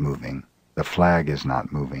is not moving, the flag is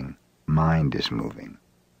not moving, mind is moving."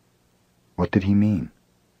 What did he mean?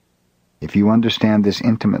 If you understand this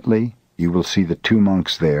intimately, you will see the two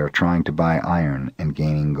monks there trying to buy iron and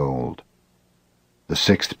gaining gold. The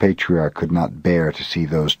sixth patriarch could not bear to see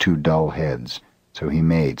those two dull heads, so he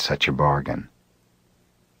made such a bargain.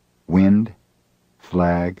 Wind,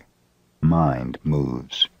 flag, mind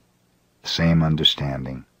moves. The same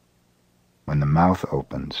understanding. When the mouth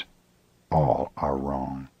opens, all are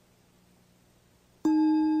wrong.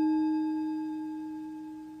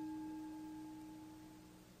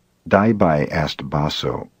 Daibai asked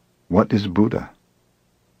Baso, "What is Buddha?"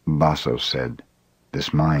 Baso said,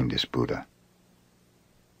 "This mind is Buddha."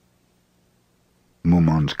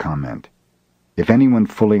 Mumon's comment, "If anyone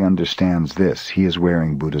fully understands this, he is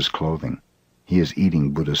wearing Buddha's clothing. He is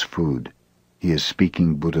eating Buddha's food. He is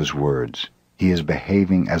speaking Buddha's words. He is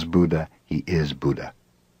behaving as Buddha. He is Buddha."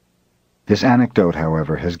 This anecdote,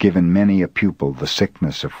 however, has given many a pupil the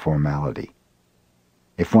sickness of formality.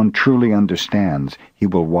 If one truly understands, he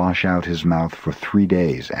will wash out his mouth for 3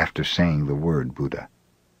 days after saying the word Buddha,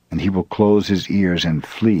 and he will close his ears and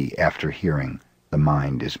flee after hearing the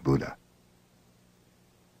mind is Buddha.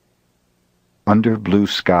 Under blue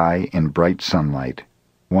sky in bright sunlight,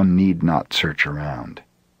 one need not search around.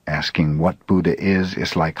 Asking what Buddha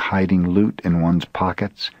is like hiding loot in one's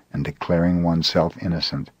pockets and declaring oneself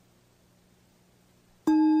innocent.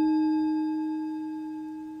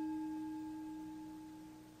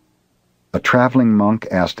 A traveling monk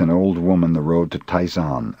asked an old woman the road to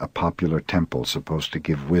Taizan, a popular temple supposed to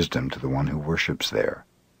give wisdom to the one who worships there.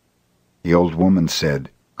 The old woman said,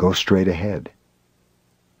 "Go straight ahead."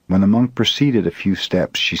 When the monk proceeded a few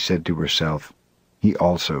steps, she said to herself, "He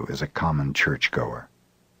also is a common churchgoer."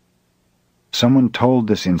 Someone told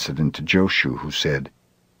this incident to Joshu, who said,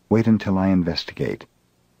 "Wait until I investigate."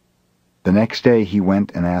 The next day he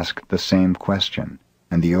went and asked the same question,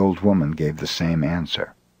 and the old woman gave the same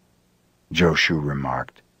answer. Joshu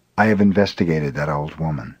remarked, "I have investigated that old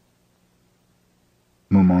woman."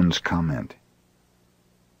 Mumon's comment,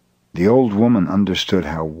 "The old woman understood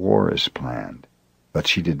how war is planned, but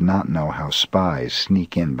she did not know how spies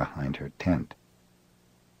sneak in behind her tent.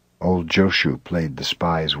 Old Joshu played the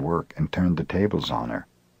spy's work and turned the tables on her,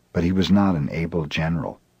 but he was not an able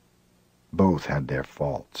general. Both had their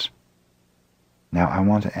faults. Now I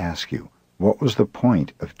want to ask you, what was the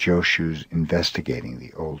point of Joshu's investigating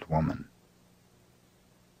the old woman?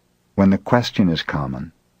 When the question is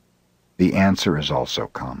common, the answer is also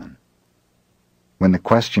common. When the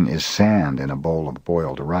question is sand in a bowl of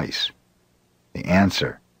boiled rice, the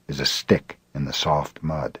answer is a stick in the soft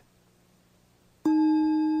mud.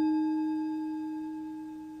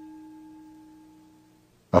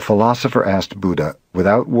 A philosopher asked Buddha,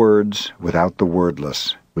 "Without words, without the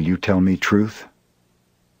wordless, will you tell me truth?"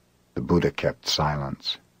 The Buddha kept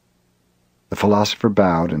silence. The philosopher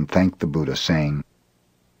bowed and thanked the Buddha, saying,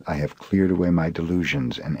 "I have cleared away my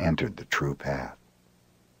delusions and entered the true path."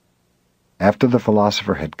 After the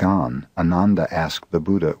philosopher had gone, Ananda asked the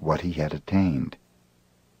Buddha what he had attained.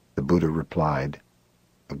 The Buddha replied,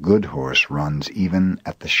 "A good horse runs even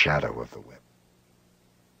at the shadow of the whip."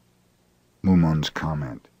 Mumon's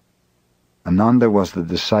comment, Ananda was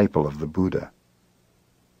the disciple of the Buddha.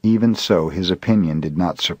 Even so, his opinion did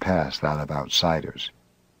not surpass that of outsiders.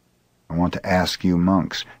 I want to ask you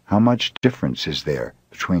monks, how much difference is there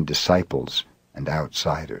between disciples and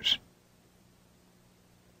outsiders?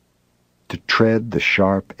 To tread the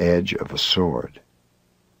sharp edge of a sword,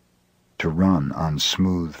 to run on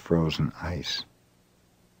smooth frozen ice.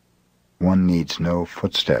 One needs no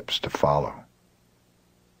footsteps to follow.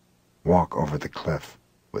 Walk over the cliff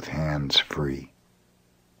with hands free.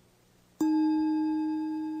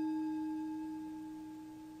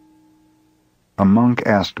 A monk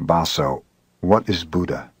asked Baso, "What is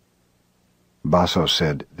Buddha?" Baso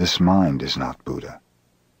said, "This mind is not Buddha."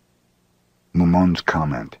 Mumon's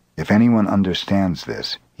comment, "If anyone understands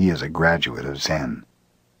this, he is a graduate of Zen."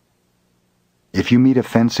 If you meet a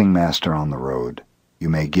fencing master on the road, you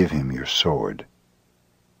may give him your sword.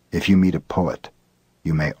 If you meet a poet,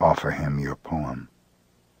 you may offer him your poem.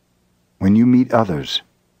 When you meet others,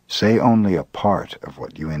 say only a part of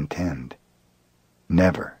what you intend.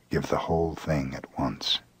 Never give the whole thing at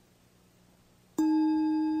once.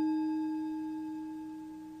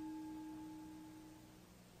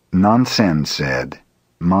 Nansen said,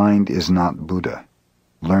 "Mind is not Buddha.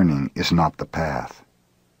 Learning is not the path."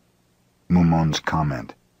 Mumon's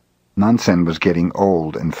comment, Nansen was getting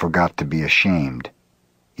old and forgot to be ashamed.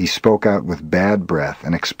 He spoke out with bad breath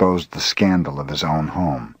and exposed the scandal of his own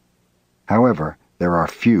home. However, there are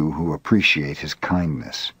few who appreciate his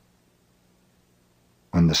kindness.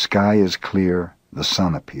 When the sky is clear, the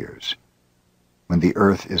sun appears. when the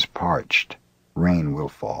earth is parched, rain will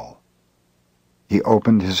fall. He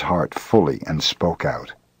opened his heart fully and spoke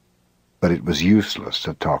out, but it was useless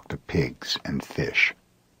to talk to pigs and fish.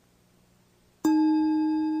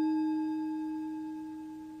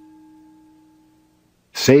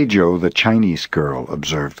 Seijo, the Chinese girl,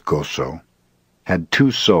 observed Goso, had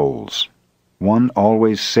two souls, one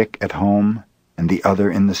always sick at home and the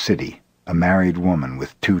other in the city, a married woman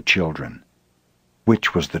with 2 children.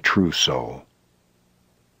 Which was the true soul?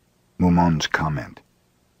 Mumon's comment.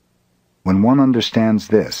 When one understands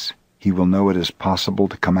this, he will know it is possible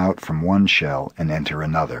to come out from one shell and enter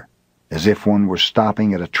another, as if one were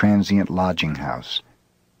stopping at a transient lodging house.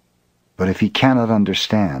 But if he cannot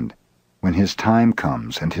understand, when his time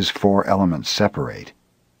comes and his 4 elements separate,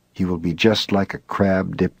 he will be just like a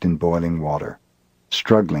crab dipped in boiling water,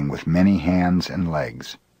 struggling with many hands and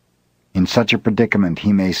legs. In such a predicament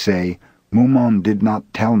he may say, "Mumon did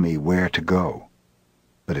not tell me where to go,"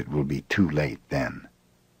 but it will be too late then.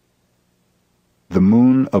 The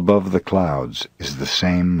moon above the clouds is the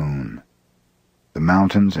same moon. The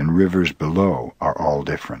mountains and rivers below are all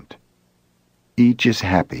different. Each is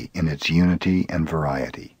happy in its unity and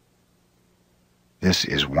variety. This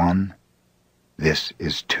is one, this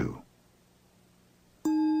is two.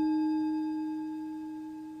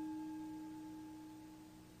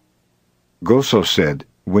 Goso said,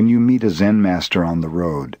 when you meet a Zen master on the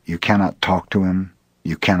road, you cannot talk to him,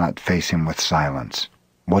 you cannot face him with silence.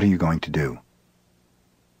 What are you going to do?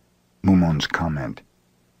 Mumon's comment.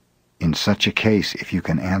 In such a case, if you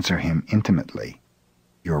can answer him intimately,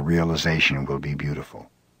 your realization will be beautiful.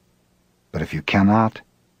 But if you cannot,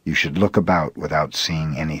 you should look about without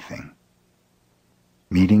seeing anything.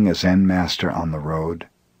 Meeting a Zen master on the road,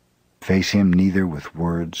 face him neither with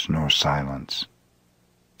words nor silence.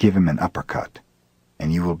 Give him an uppercut,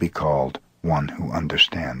 and you will be called one who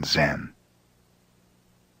understands Zen.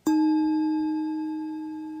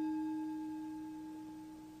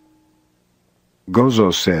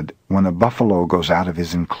 Gozo said, when a buffalo goes out of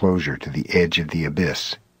his enclosure to the edge of the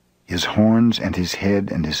abyss, his horns and his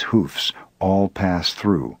head and his hoofs all pass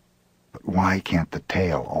through, but why can't the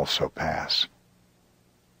tail also pass?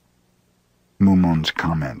 Mumon's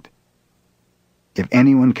comment. If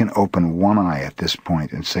anyone can open one eye at this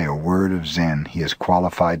point and say a word of Zen, he is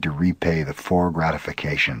qualified to repay the 4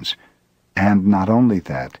 gratifications, and not only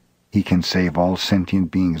that, he can save all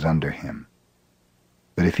sentient beings under him.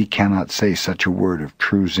 But if he cannot say such a word of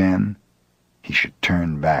true Zen, he should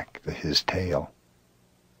turn back his tail.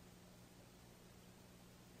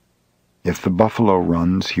 If the buffalo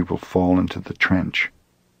runs, he will fall into the trench.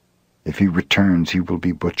 If he returns, he will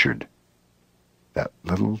be butchered. That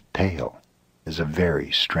little tail is a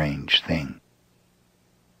very strange thing.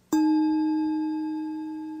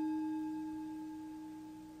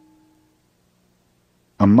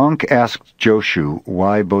 A monk asked Joshu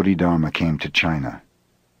why Bodhidharma came to China.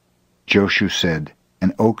 Joshu said,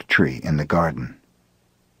 an oak tree in the garden.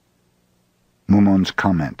 Mumon's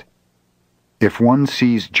comment. If one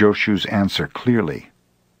sees Joshu's answer clearly,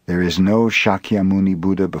 there is no Shakyamuni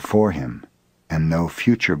Buddha before him, and no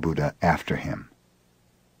future Buddha after him.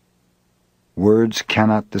 Words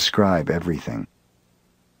cannot describe everything.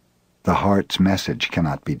 The heart's message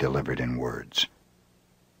cannot be delivered in words.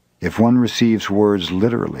 If one receives words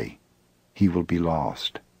literally, he will be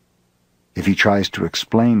lost. If he tries to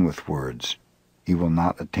explain with words, he will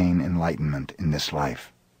not attain enlightenment in this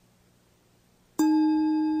life.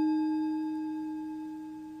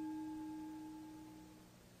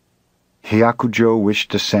 Hyakujo wished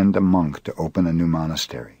to send a monk to open a new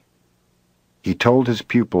monastery. He told his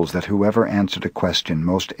pupils that whoever answered a question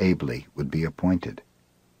most ably would be appointed.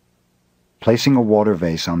 Placing a water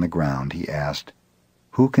vase on the ground, he asked,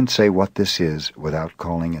 "Who can say what this is without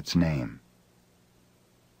calling its name?"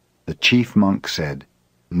 The chief monk said,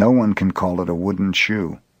 "No one can call it a wooden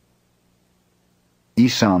shoe."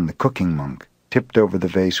 Isan, the cooking monk, tipped over the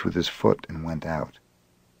vase with his foot and went out.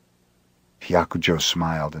 Hyakujo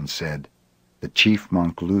smiled and said, "The chief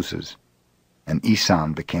monk loses," and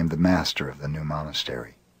Isan became the master of the new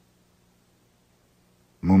monastery.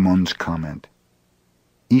 Mumon's comment.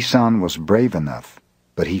 Isan was brave enough,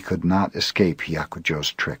 but he could not escape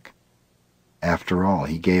Hyakujo's trick. After all,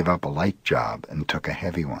 he gave up a light job and took a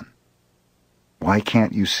heavy one. Why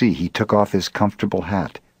can't you see he took off his comfortable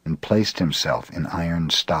hat and placed himself in iron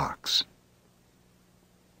stocks?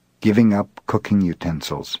 Giving up cooking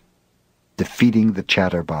utensils, defeating the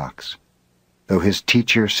chatterbox. Though his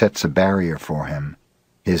teacher sets a barrier for him,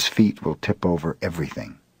 his feet will tip over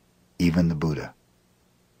everything, even the Buddha.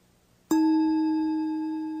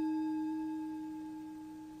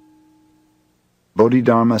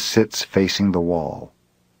 Bodhidharma sits facing the wall.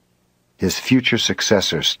 His future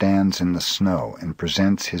successor stands in the snow and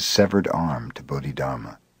presents his severed arm to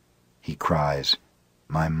Bodhidharma. He cries,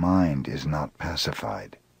 "My mind is not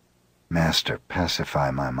pacified. Master,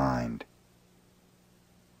 pacify my mind."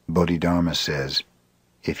 Bodhidharma says,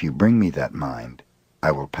 "If you bring me that mind,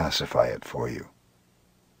 I will pacify it for you."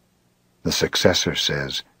 The successor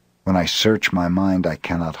says, "When I search my mind, I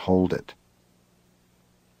cannot hold it."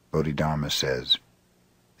 Bodhidharma says,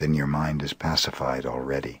 "Then your mind is pacified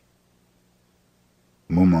already."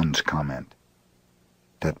 Wumen's comment: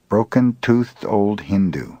 that broken-toothed old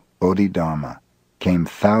Hindu, Bodhidharma, came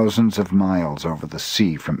thousands of miles over the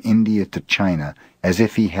sea from India to China as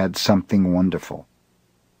if he had something wonderful.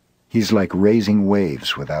 He's like raising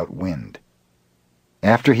waves without wind.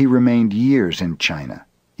 After he remained years in China,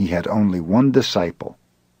 he had only one disciple,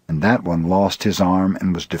 and that one lost his arm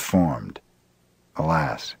and was deformed.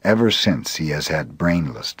 Alas, ever since he has had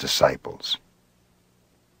brainless disciples.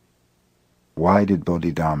 Why did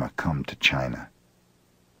Bodhidharma come to China?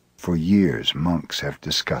 For years monks have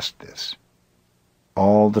discussed this.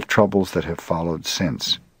 All the troubles that have followed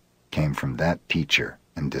since came from that teacher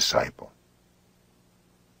and disciple.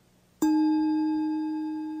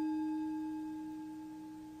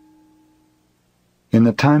 In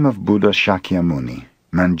the time of Buddha Shakyamuni,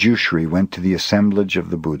 Manjushri went to the assemblage of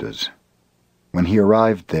the Buddhas. When he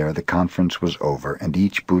arrived there, the conference was over, and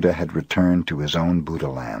each Buddha had returned to his own Buddha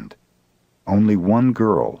land. Only one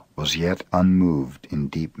girl was yet unmoved in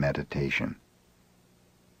deep meditation.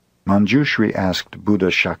 Manjushri asked Buddha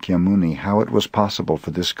Shakyamuni how it was possible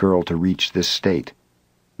for this girl to reach this state,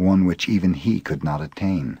 one which even he could not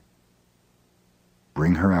attain.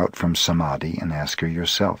 "Bring her out from samadhi and ask her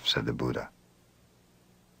yourself," said the Buddha.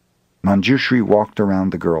 Manjushri walked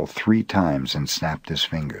around the girl 3 times and snapped his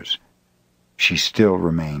fingers. She still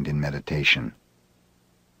remained in meditation.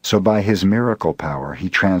 So by his miracle power he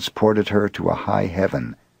transported her to a high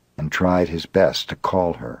heaven and tried his best to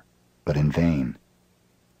call her, but in vain.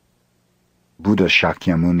 Buddha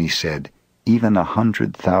Shakyamuni said, even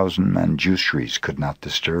 100,000 Manjushris could not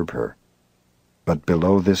disturb her. But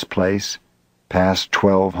below this place, past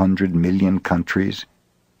 1,200 million countries,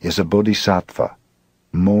 is a bodhisattva,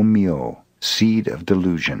 Mo-myo, seed of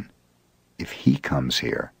delusion. If he comes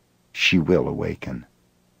here, she will awaken.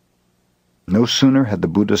 No sooner had the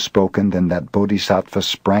Buddha spoken than that bodhisattva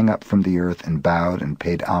sprang up from the earth and bowed and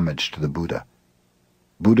paid homage to the Buddha.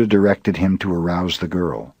 Buddha directed him to arouse the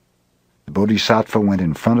girl. The bodhisattva went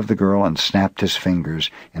in front of the girl and snapped his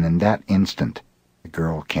fingers, and in that instant the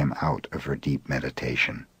girl came out of her deep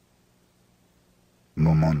meditation.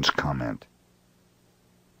 Wumen's comment: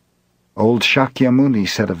 Old Shakyamuni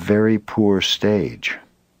set a very poor stage.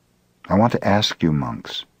 I want to ask you,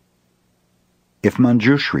 monks, if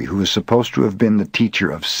Manjushri, who is supposed to have been the teacher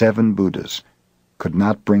of 7 Buddhas, could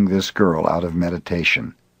not bring this girl out of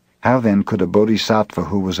meditation, how then could a bodhisattva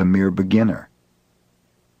who was a mere beginner?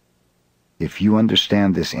 If you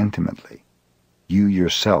understand this intimately, you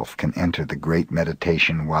yourself can enter the great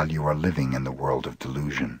meditation while you are living in the world of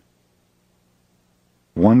delusion.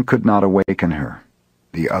 One could not awaken her,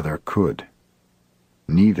 the other could.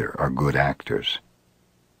 Neither are good actors.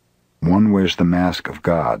 One wears the mask of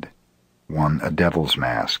God, one a devil's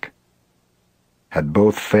mask. Had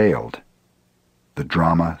both failed, the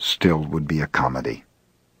drama still would be a comedy.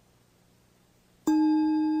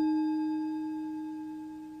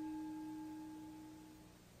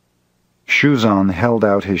 Shuzan held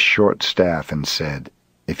out his short staff and said,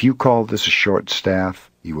 "If you call this a short staff,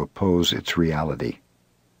 you oppose its reality.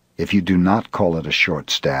 If you do not call it a short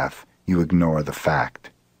staff, you ignore the fact.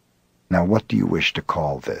 Now what do you wish to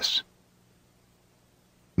call this?"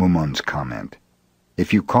 Wumen's comment: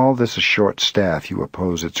 If you call this a short staff, you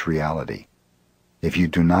oppose its reality. If you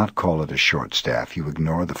do not call it a short staff, you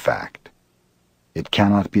ignore the fact. It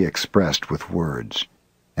cannot be expressed with words,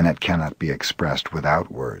 and it cannot be expressed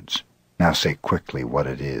without words. Now say quickly what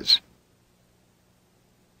it is.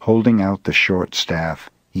 Holding out the short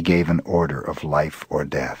staff, he gave an order of life or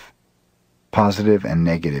death. Positive and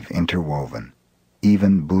negative interwoven.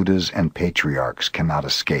 Even Buddhas and patriarchs cannot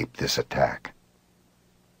escape this attack.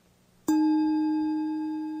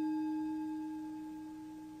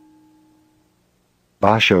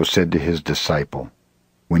 Basho said to his disciple,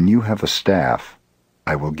 "When you have a staff,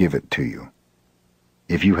 I will give it to you.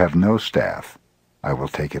 If you have no staff, I will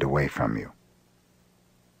take it away from you."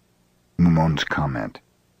 Wumen's comment: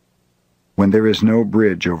 When there is no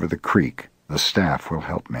bridge over the creek, the staff will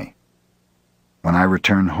help me. When I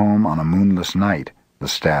return home on a moonless night, the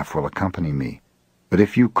staff will accompany me. But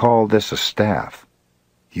if you call this a staff,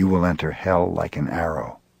 you will enter hell like an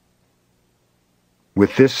arrow.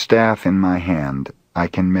 With this staff in my hand, I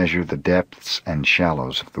can measure the depths and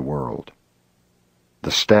shallows of the world.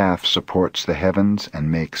 The staff supports the heavens and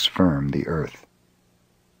makes firm the earth.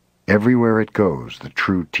 Everywhere it goes, the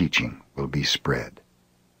true teaching will be spread.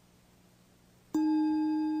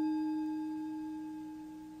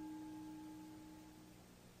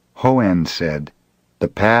 Hoen said, "The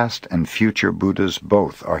past and future Buddhas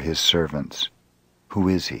both are his servants. Who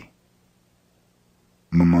is he?"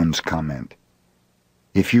 Wumen's comment,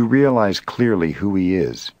 "If you realize clearly who he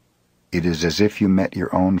is, it is as if you met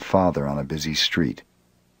your own father on a busy street.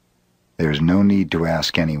 There is no need to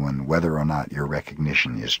ask anyone whether or not your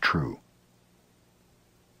recognition is true.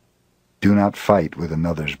 Do not fight with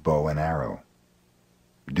another's bow and arrow.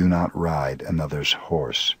 Do not ride another's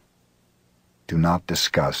horse. Do not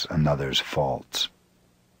discuss another's faults.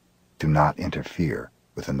 Do not interfere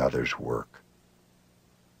with another's work."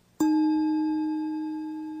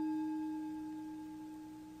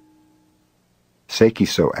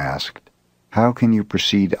 Sekiso asked, "How can you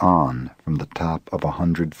proceed on from the top of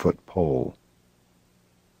 100-foot pole?"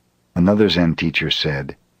 Another Zen teacher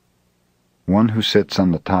said, "One who sits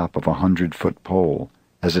on the top of 100-foot pole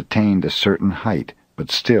has attained a certain height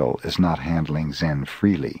but still is not handling Zen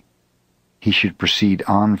freely. He should proceed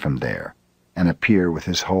on from there and appear with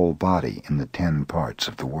his whole body in the 10 parts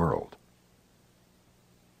of the world."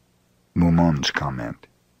 Wumen's comment,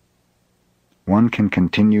 "One can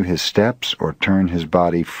continue his steps or turn his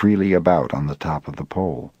body freely about on the top of the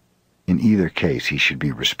pole. In either case he should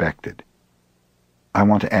be respected. I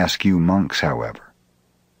want to ask you monks, however,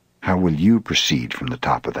 how will you proceed from the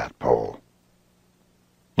top of that pole?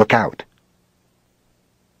 Look out!"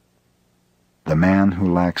 The man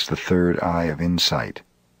who lacks the third eye of insight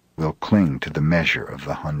will cling to the measure of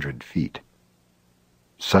the 100 feet.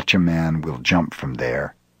 Such a man will jump from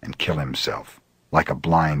there and kill himself, like a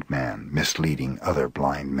blind man misleading other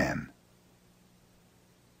blind men.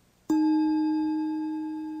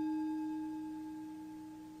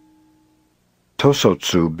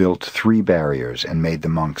 Tosotsu built 3 barriers and made the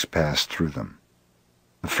monks pass through them.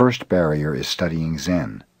 The first barrier is studying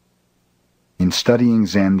Zen. In studying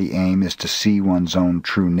Zen, the aim is to see one's own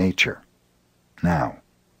true nature. Now,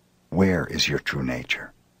 where is your true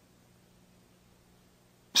nature?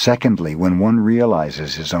 Secondly, when one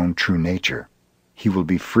realizes his own true nature, he will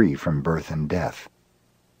be free from birth and death.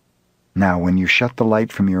 Now, when you shut the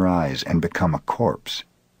light from your eyes and become a corpse,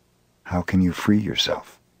 how can you free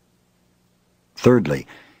yourself? Thirdly,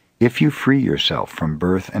 if you free yourself from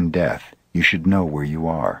birth and death, you should know where you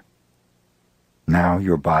are. Now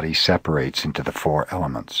your body separates into the 4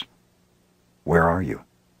 elements. Where are you?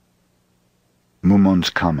 Wumen's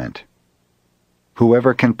comment,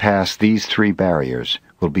 "Whoever can pass these 3 barriers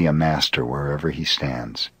will be a master wherever he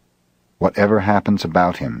stands. Whatever happens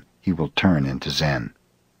about him, he will turn into Zen.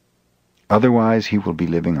 Otherwise he will be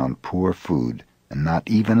living on poor food and not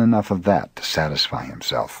even enough of that to satisfy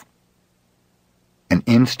himself. An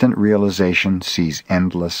instant realization sees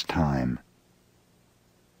endless time.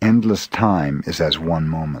 Endless time is as one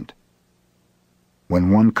moment. When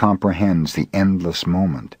one comprehends the endless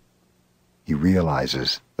moment, he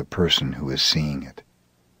realizes the person who is seeing it."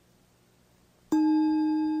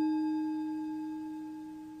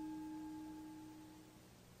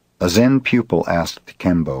 A Zen pupil asked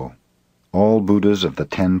Kembo, "All Buddhas of the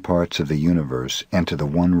 10 parts of the universe enter the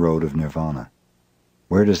one road of nirvana.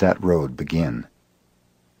 Where does that road begin?"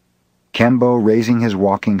 Kembo, raising his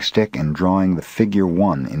walking stick and drawing the figure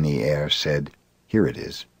 1 in the air, said, "Here it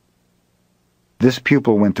is." This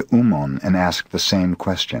pupil went to Wumen and asked the same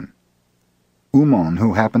question. Wumen,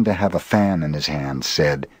 who happened to have a fan in his hand,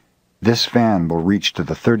 said, "This fan will reach to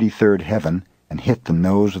the 33rd heaven and hit the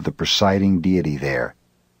nose of the presiding deity there.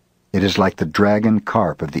 It is like the dragon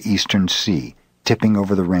carp of the eastern sea, tipping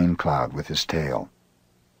over the rain cloud with his tail."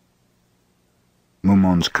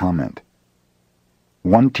 Wumen's comment,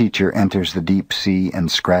 "One teacher enters the deep sea and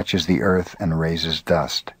scratches the earth and raises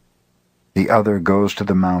dust. The other goes to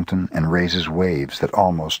the mountain and raises waves that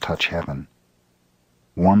almost touch heaven.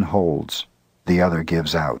 One holds, the other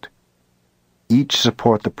gives out. Each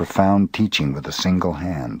support the profound teaching with a single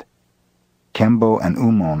hand. Kembo and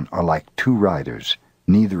Wumen are like 2 riders,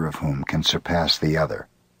 neither of whom can surpass the other.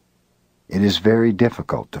 It is very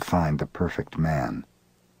difficult to find the perfect man.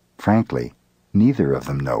 Frankly, neither of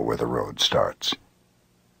them know where the road starts.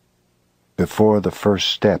 Before the first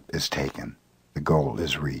step is taken, the goal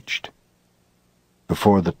is reached.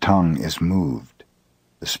 Before the tongue is moved,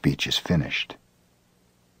 the speech is finished.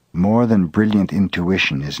 More than brilliant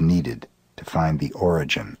intuition is needed to find the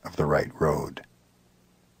origin of the right road."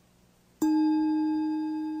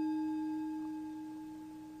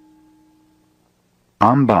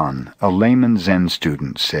 Anwan, a layman Zen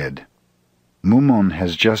student, said, "Wumen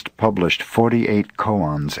has just published 48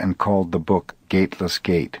 koans and called the book Gateless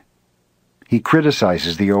Gate. He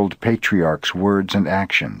criticizes the old patriarch's words and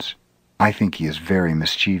actions. I think he is very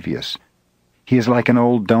mischievous. He is like an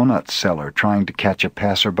old donut seller trying to catch a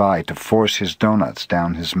passerby to force his donuts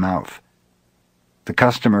down his mouth. The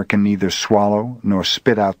customer can neither swallow nor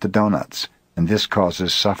spit out the donuts, and this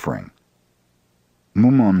causes suffering.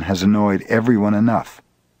 Wumen has annoyed everyone enough,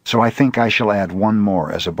 so I think I shall add one more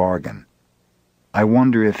as a bargain. I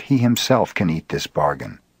wonder if he himself can eat this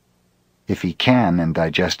bargain. If he can and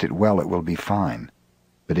digest it well, it will be fine.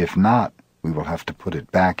 But if not, we will have to put it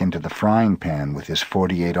back into the frying pan with his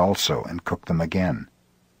 48 also and cook them again.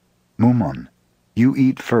 Wumen, you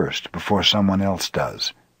eat first before someone else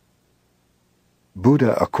does."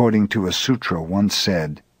 Buddha, according to a sutra, once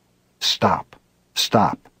said, "Stop,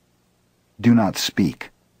 stop. Do not speak.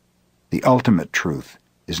 The ultimate truth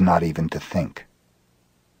is not even to think."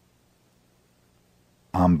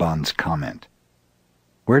 Anwan's comment: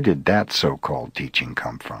 where did that so-called teaching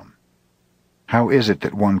come from? How is it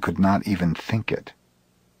that one could not even think it?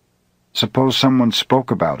 Suppose someone spoke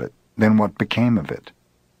about it, then what became of it?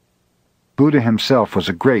 Buddha himself was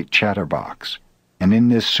a great chatterbox, and in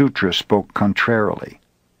this sutra spoke contrarily.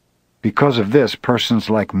 Because of this, persons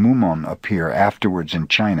like Wumen appear afterwards in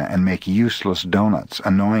China and make useless donuts,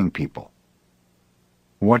 annoying people.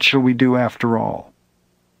 What shall we do after all?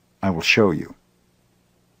 I will show you.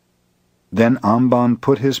 Then Anwan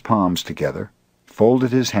put his palms together,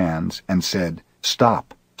 folded his hands, and said,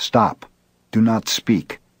 "Stop, stop, do not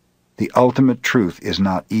speak. The ultimate truth is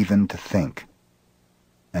not even to think.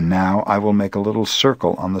 And now I will make a little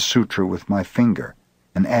circle on the sutra with my finger,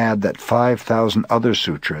 and add that 5,000 other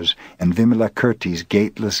sutras and Vimalakirti's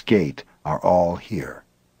Gateless Gate are all here.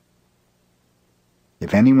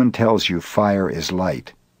 If anyone tells you fire is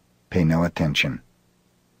light, pay no attention.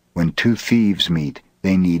 When two thieves meet,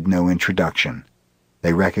 they need no introduction.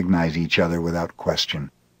 They recognize each other without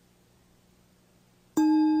question.